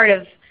just part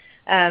of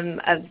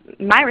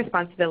my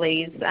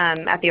responsibilities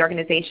at the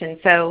organization.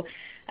 So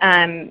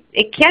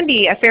it can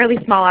be a fairly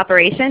small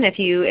operation if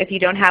you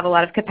don't have a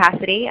lot of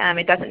capacity.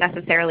 It doesn't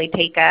necessarily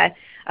take a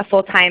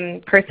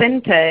full-time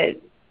person to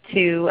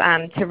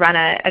run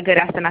a good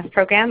SMS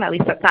program. At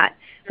least that's not.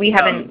 Is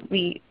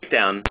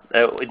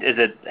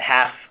it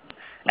half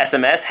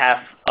SMS,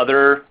 half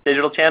other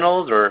digital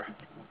channels, or?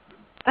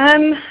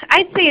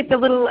 I'd say it's a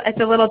little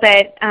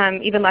bit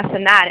even less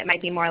than that. It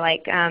might be more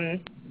like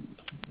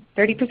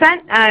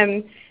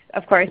 30%.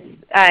 Of course,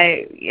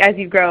 as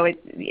you grow,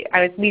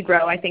 as we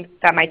grow, I think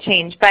that might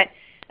change. But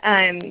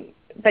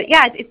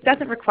yeah, it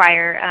doesn't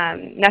require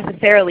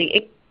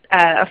necessarily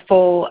a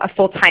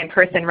full-time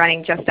person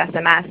running just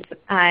SMS.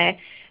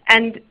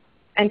 And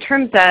in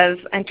terms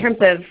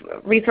of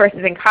resources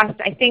and cost,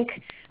 I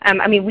think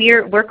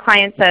we're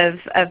clients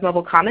of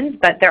Mobile Commons,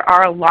 but there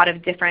are a lot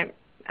of different.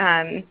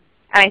 And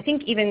I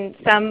think even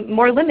some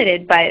more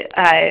limited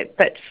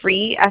but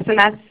free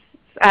SMS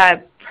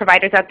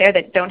providers out there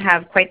that don't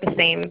have quite the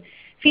same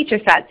feature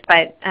sets,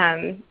 but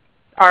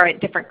are at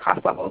different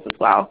cost levels as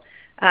well.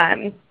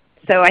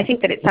 So I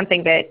think that it's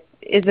something that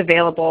is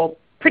available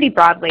pretty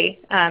broadly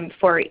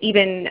for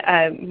even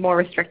a more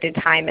restricted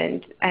time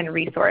and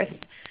resource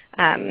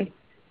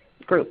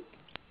group.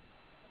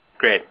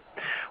 Great.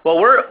 Well,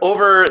 we're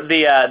over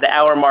the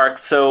hour mark,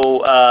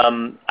 so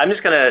I'm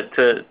just going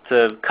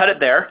to cut it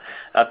there.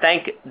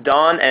 Thank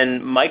Dawn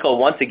and Michael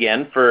once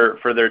again for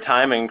their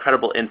time and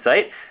incredible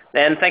insight.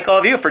 And thank all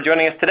of you for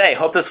joining us today.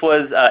 Hope this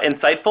was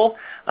insightful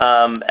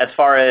as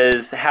far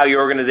as how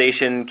your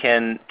organization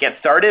can get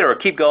started or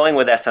keep going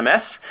with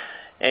SMS.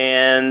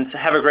 And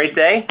have a great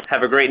day.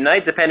 Have a great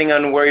night, depending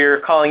on where you're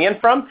calling in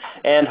from.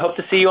 And hope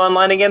to see you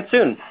online again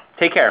soon.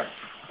 Take care.